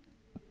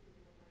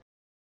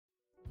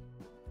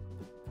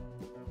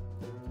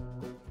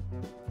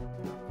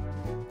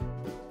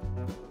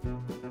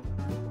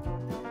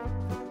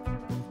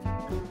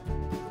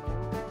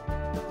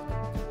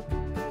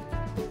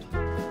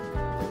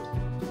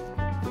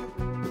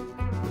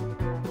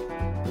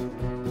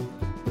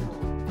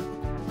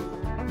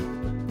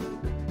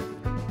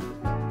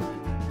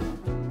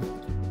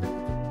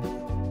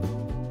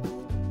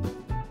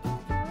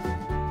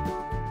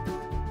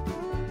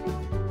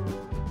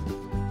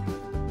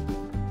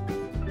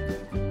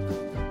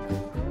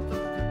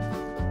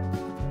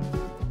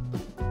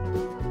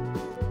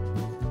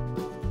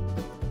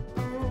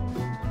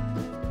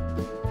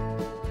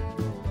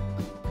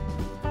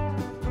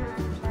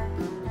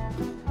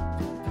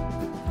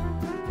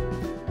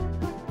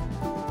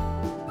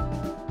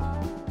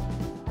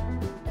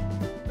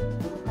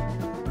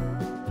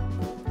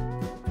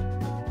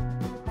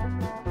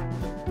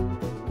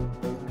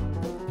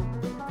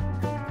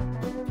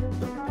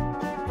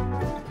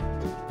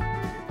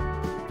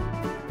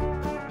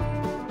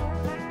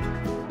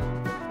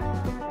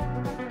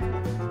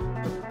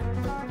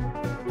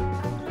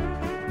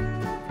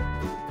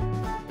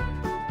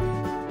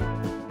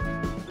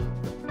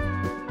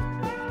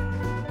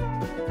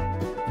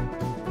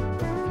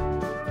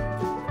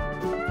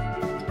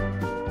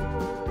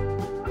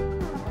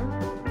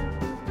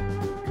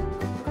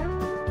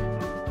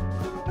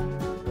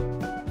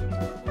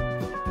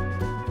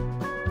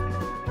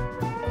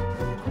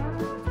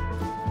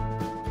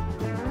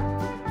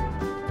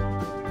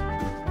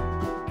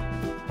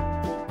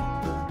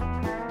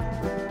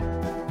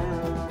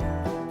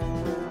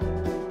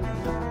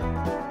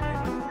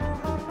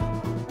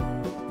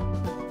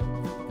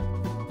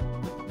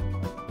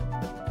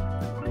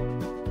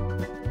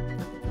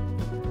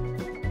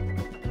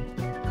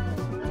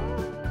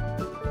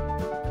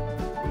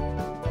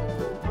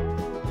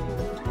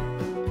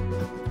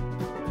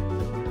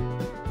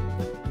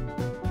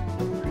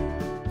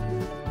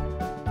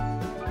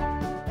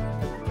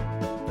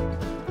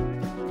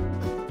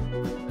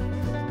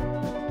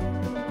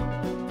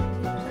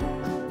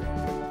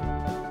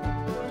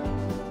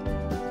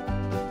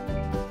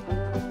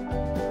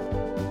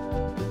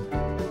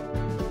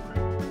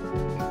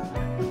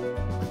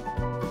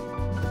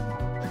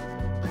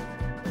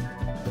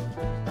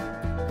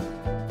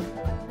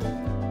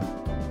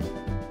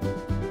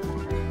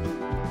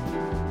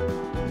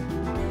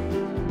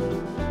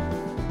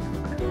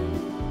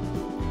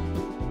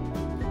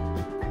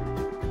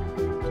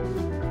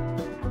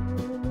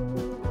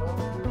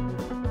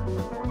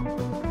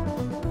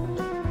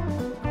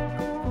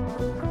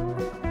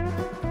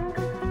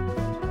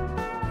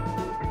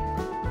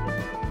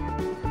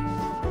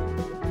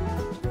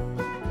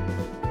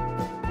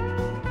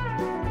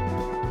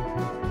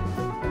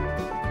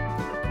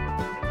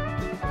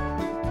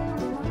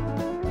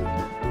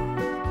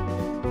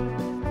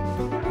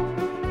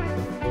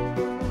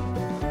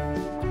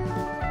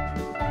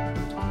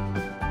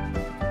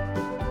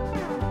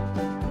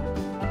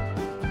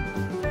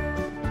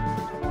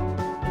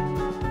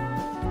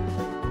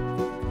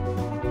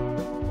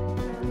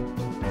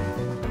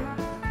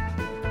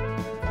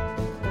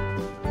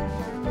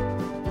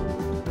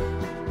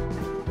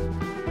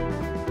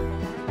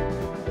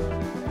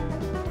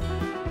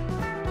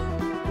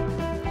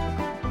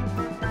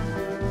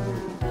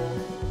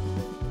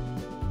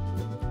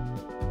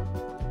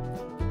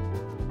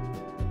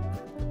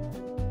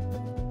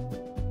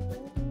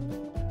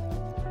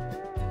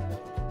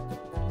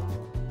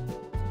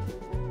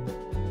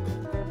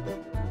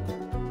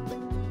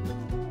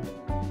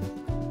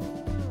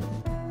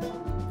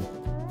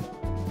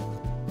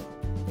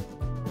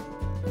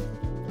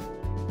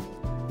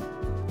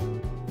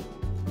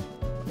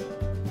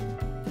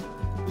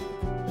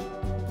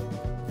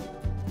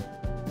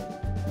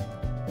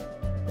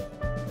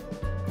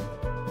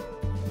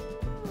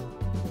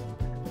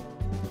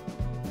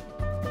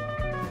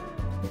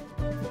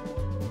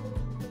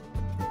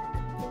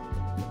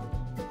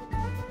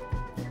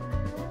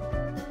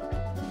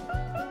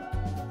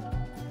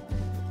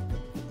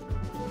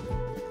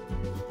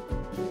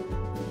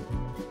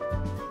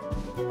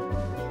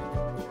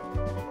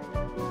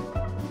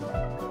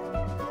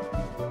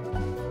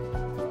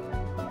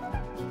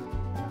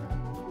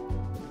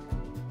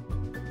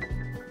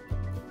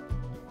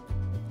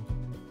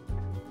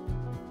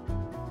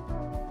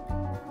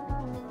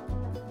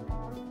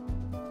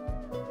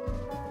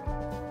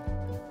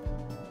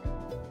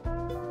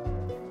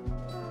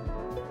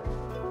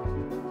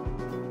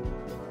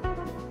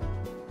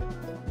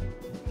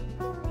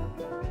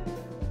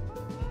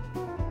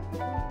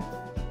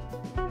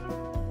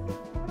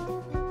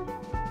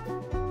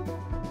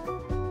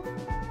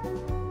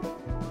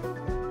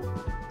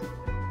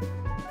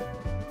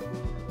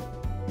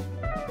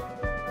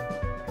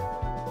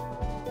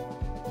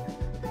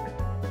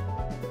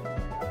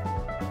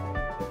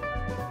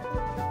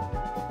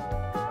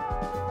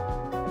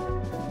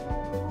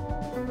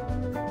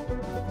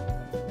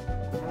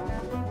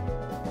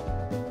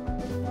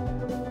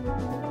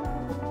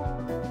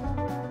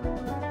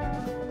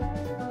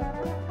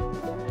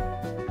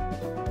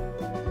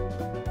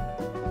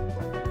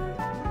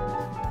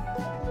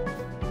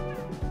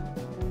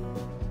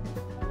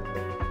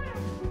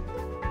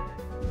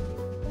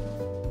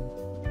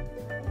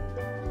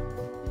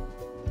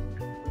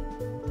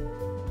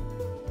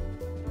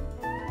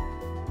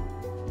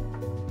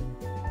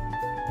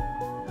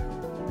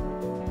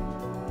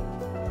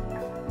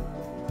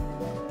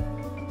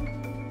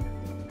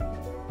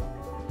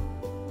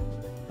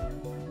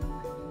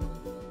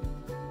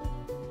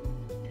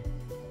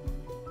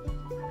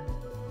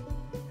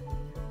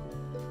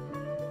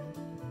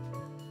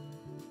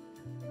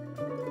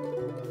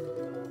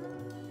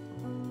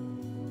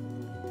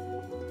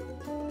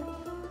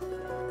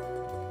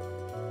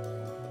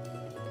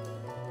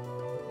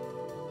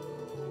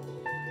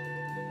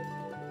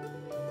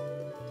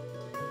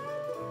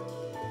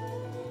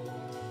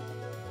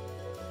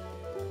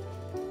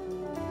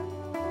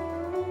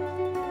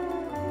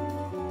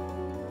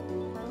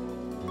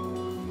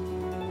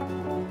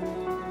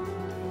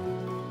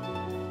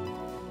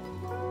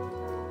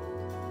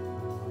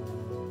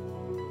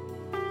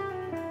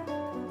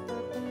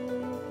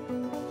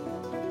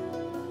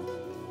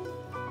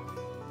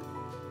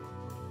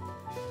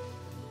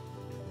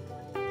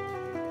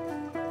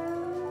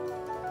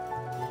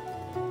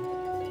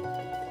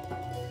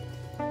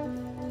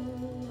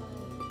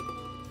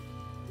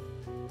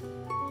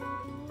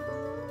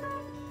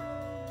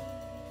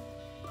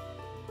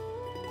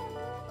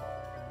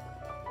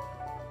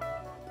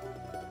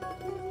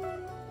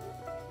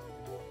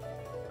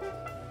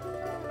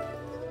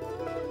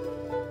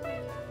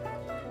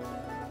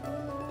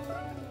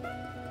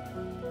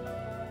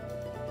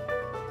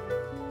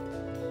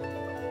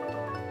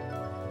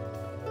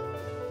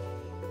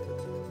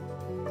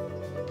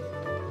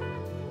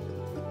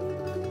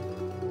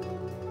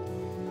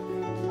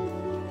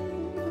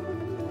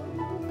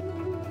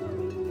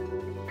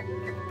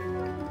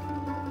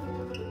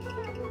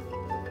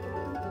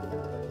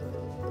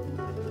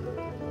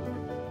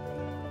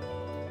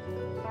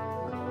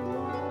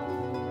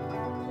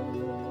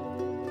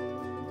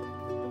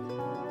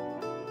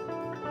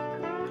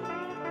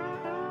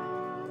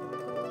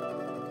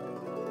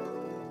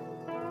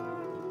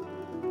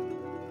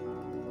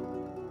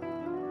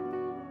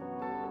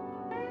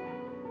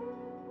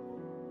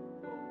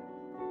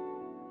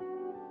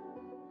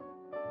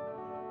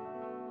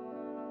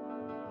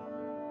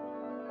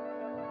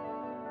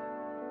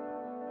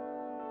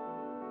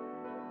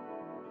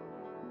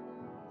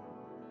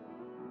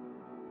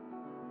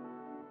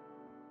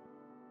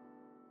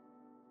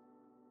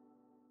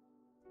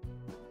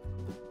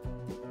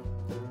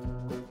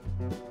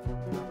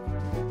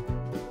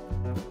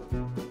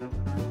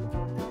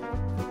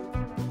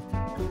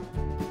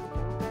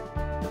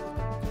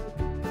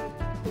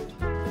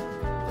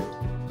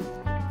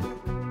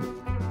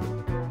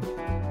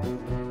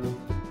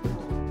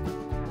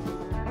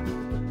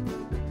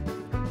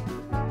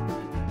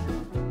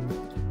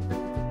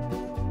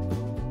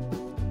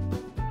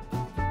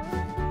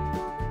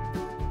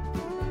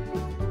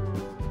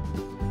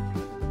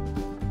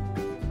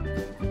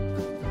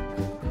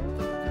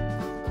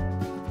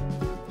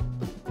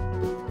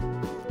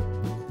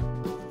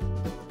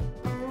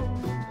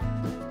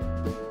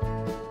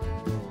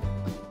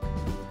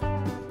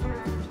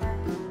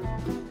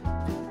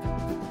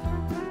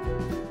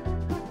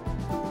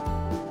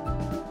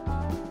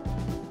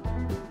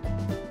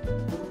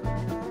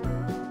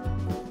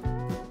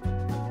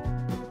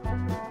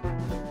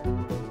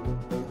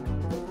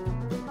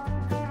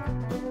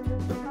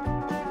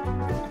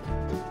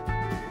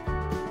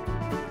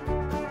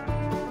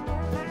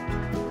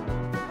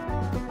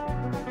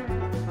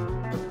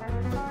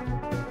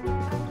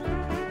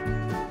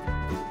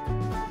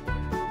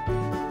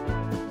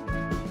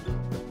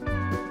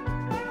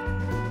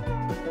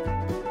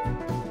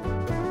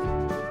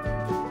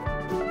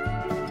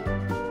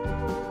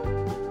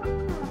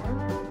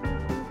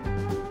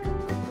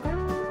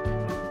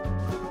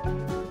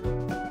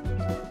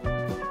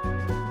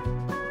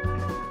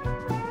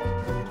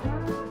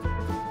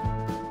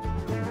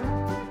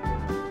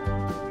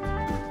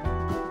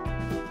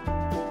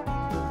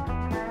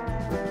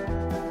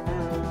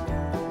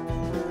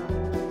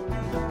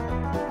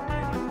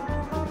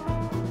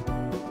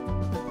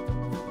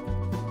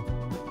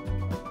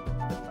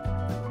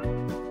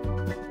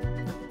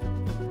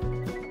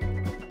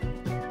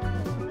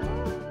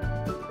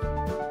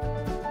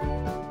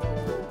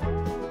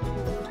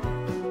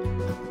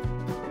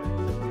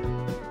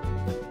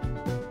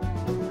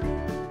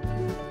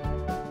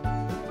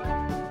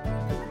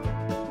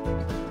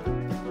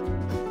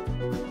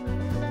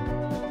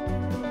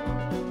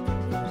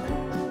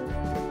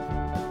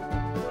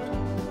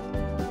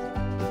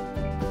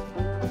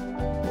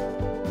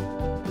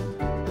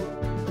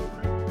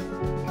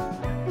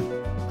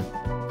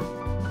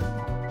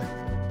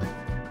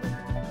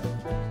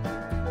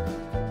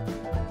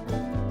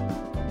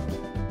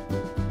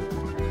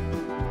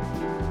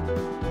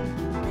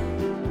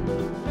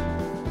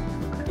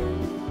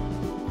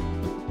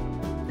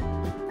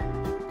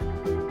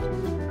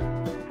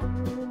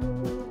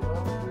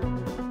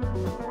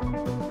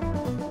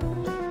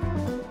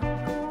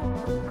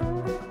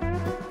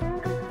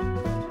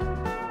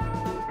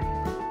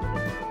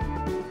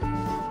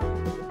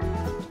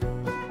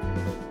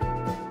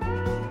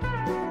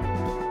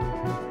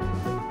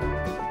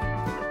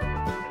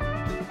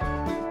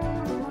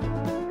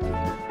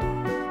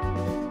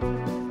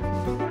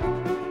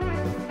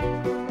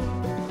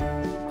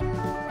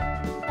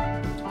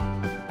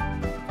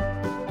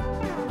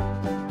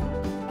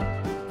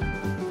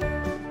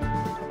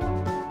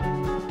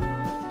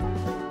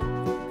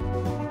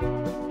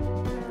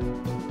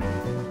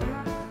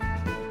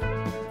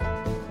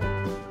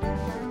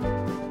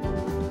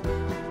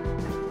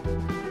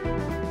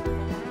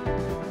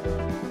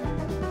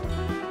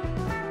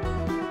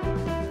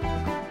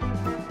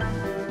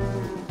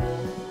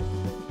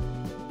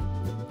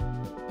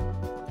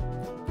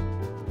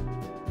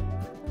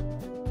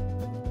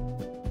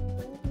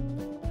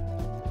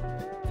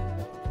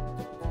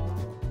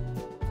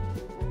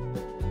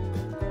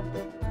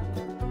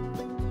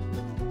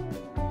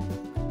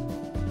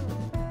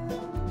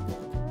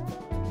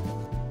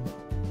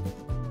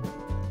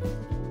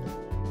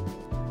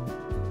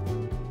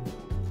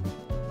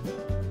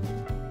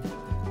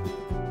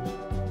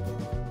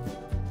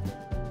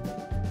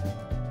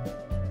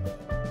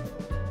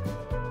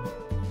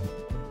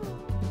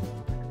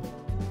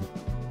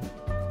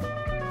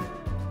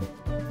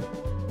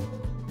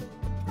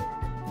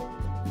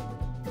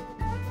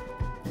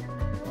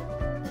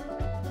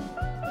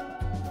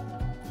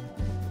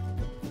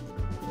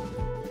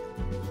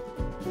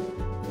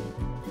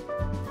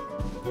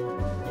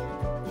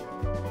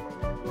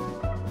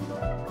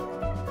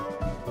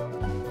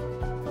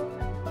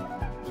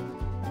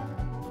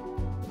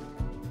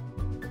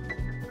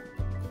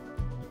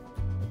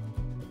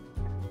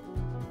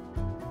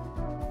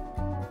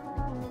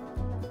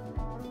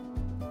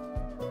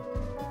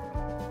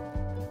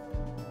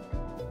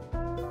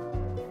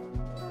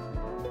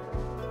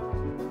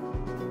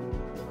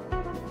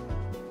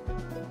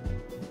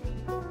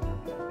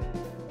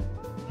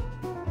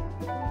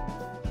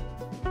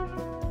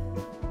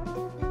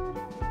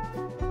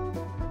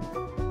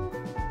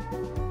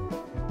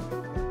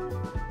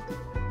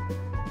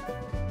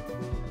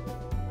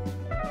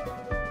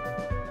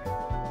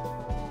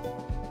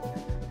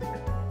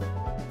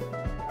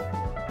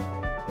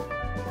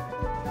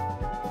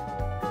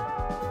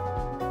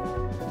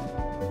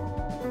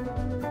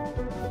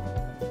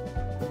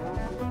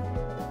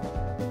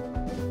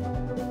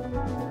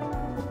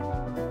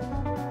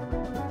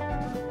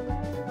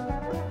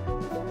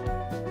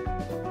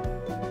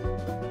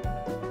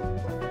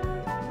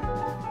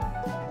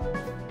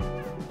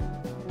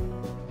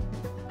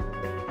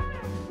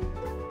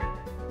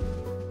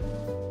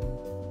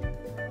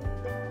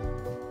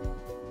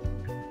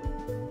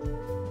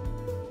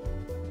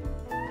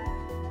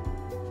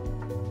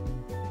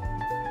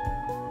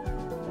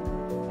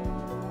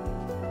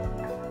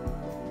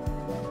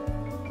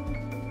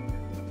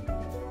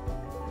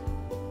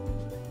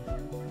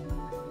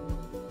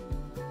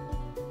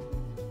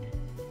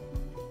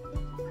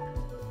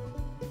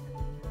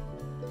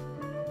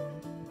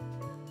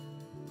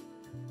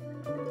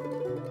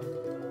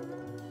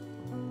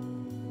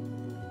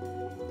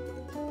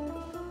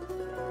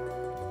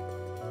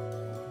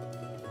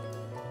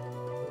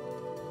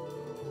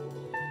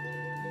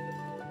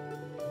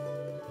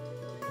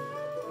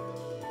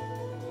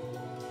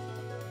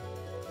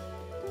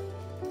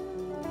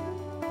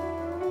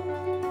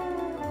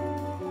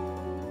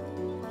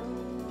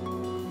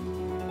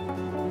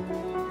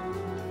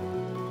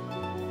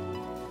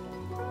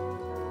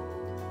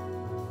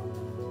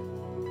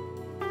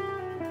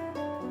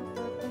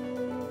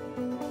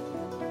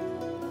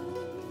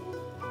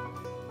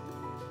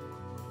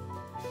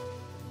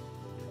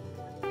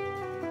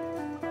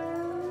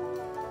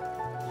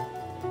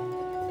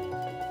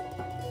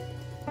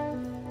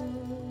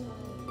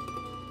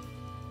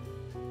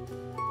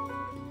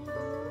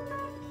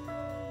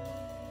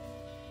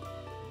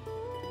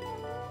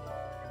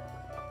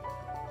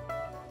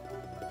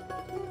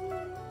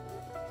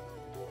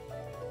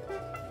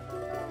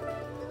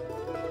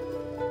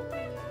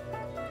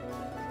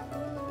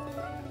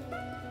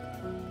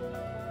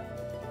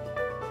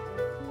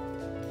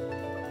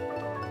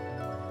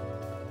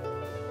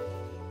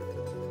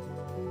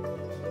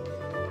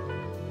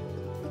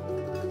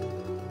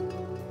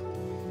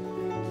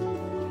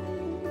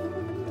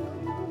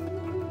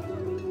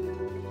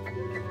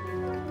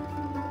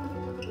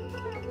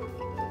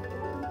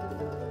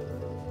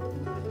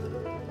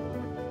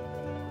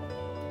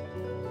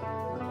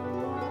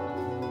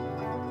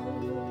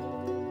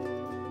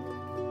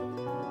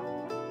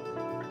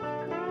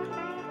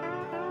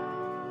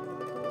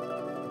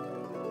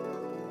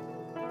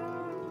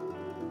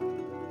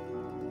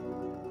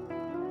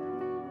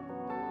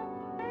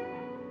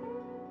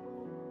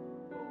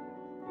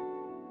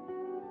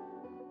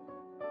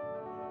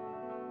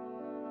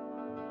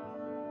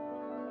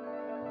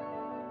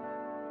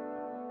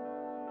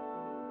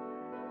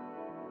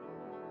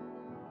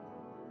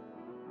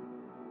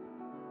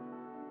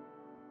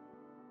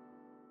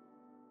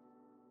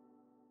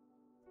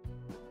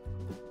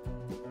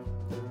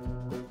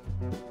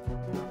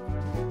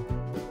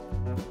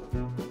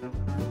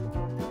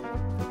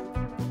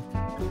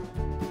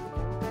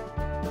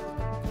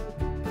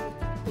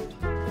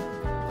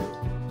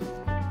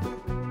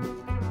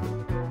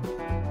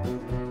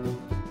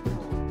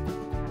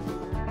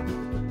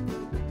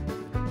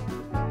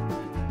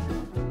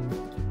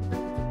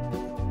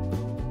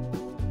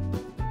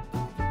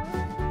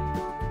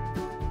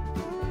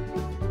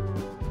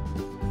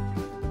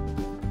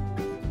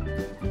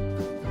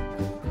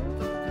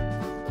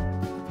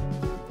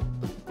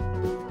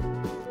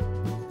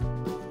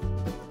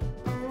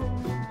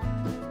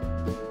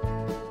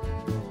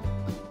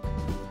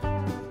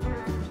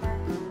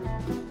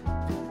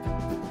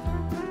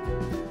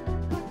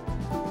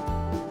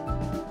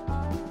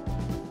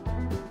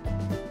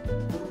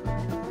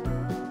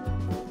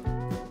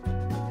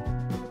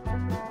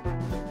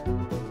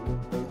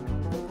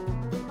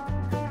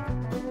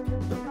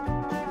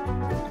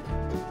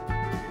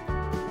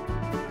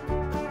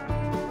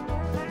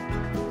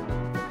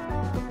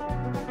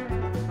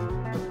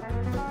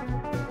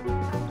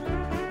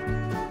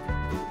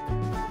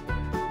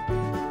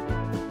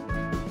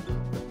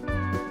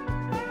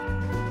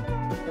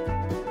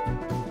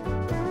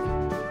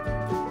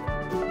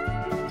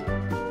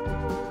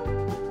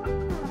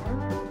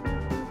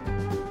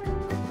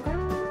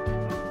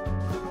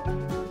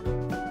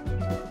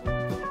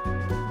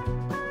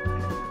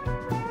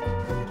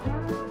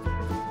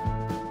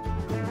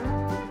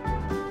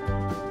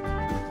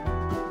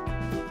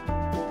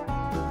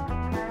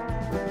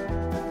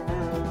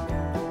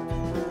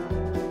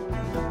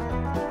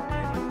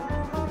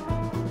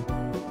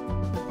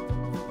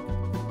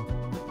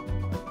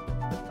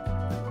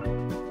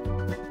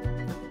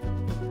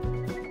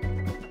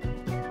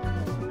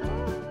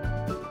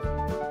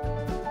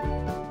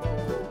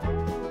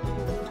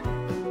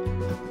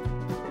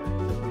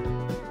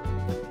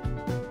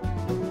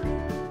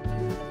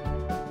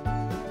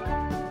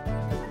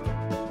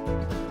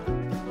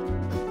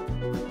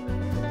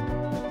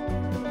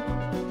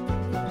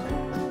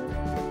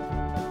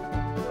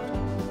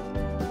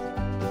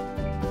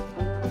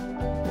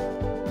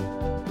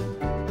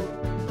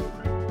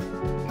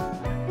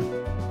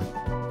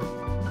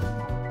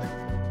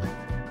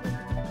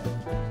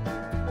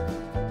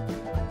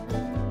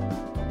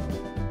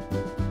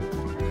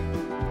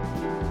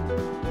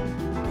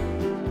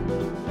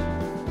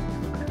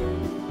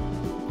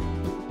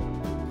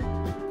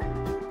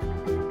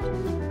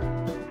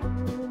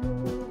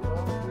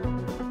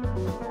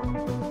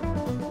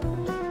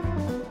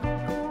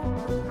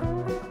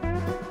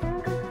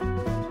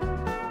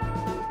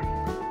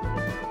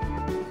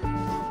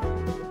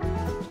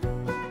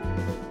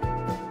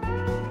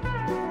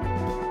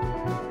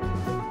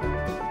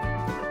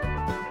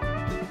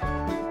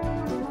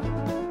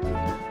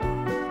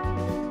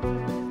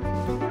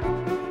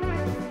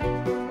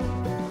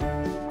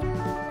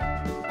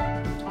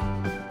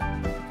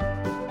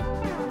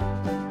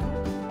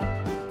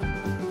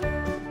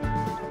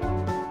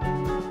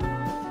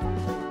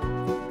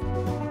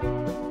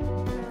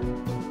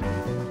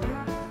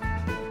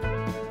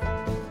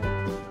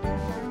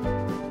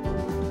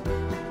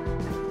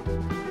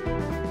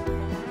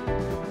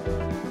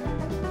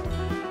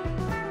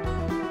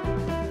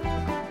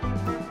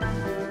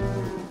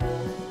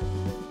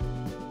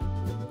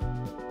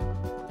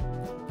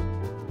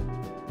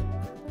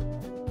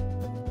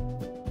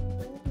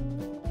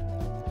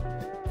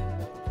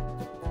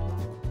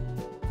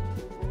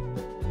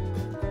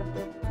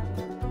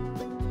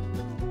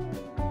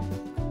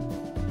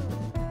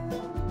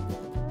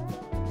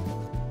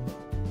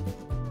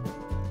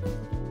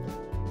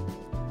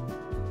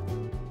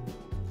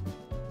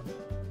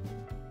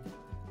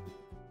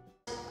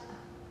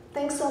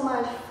 Thanks so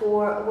much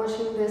for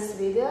watching this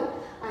video.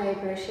 I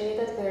appreciate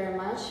it very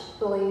much.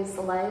 Please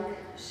like,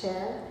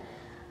 share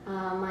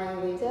my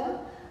video,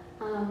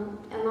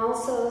 and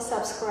also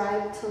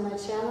subscribe to my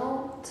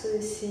channel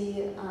to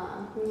see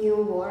new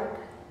work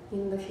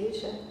in the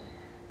future.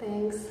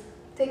 Thanks.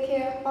 Take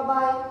care. Bye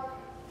bye.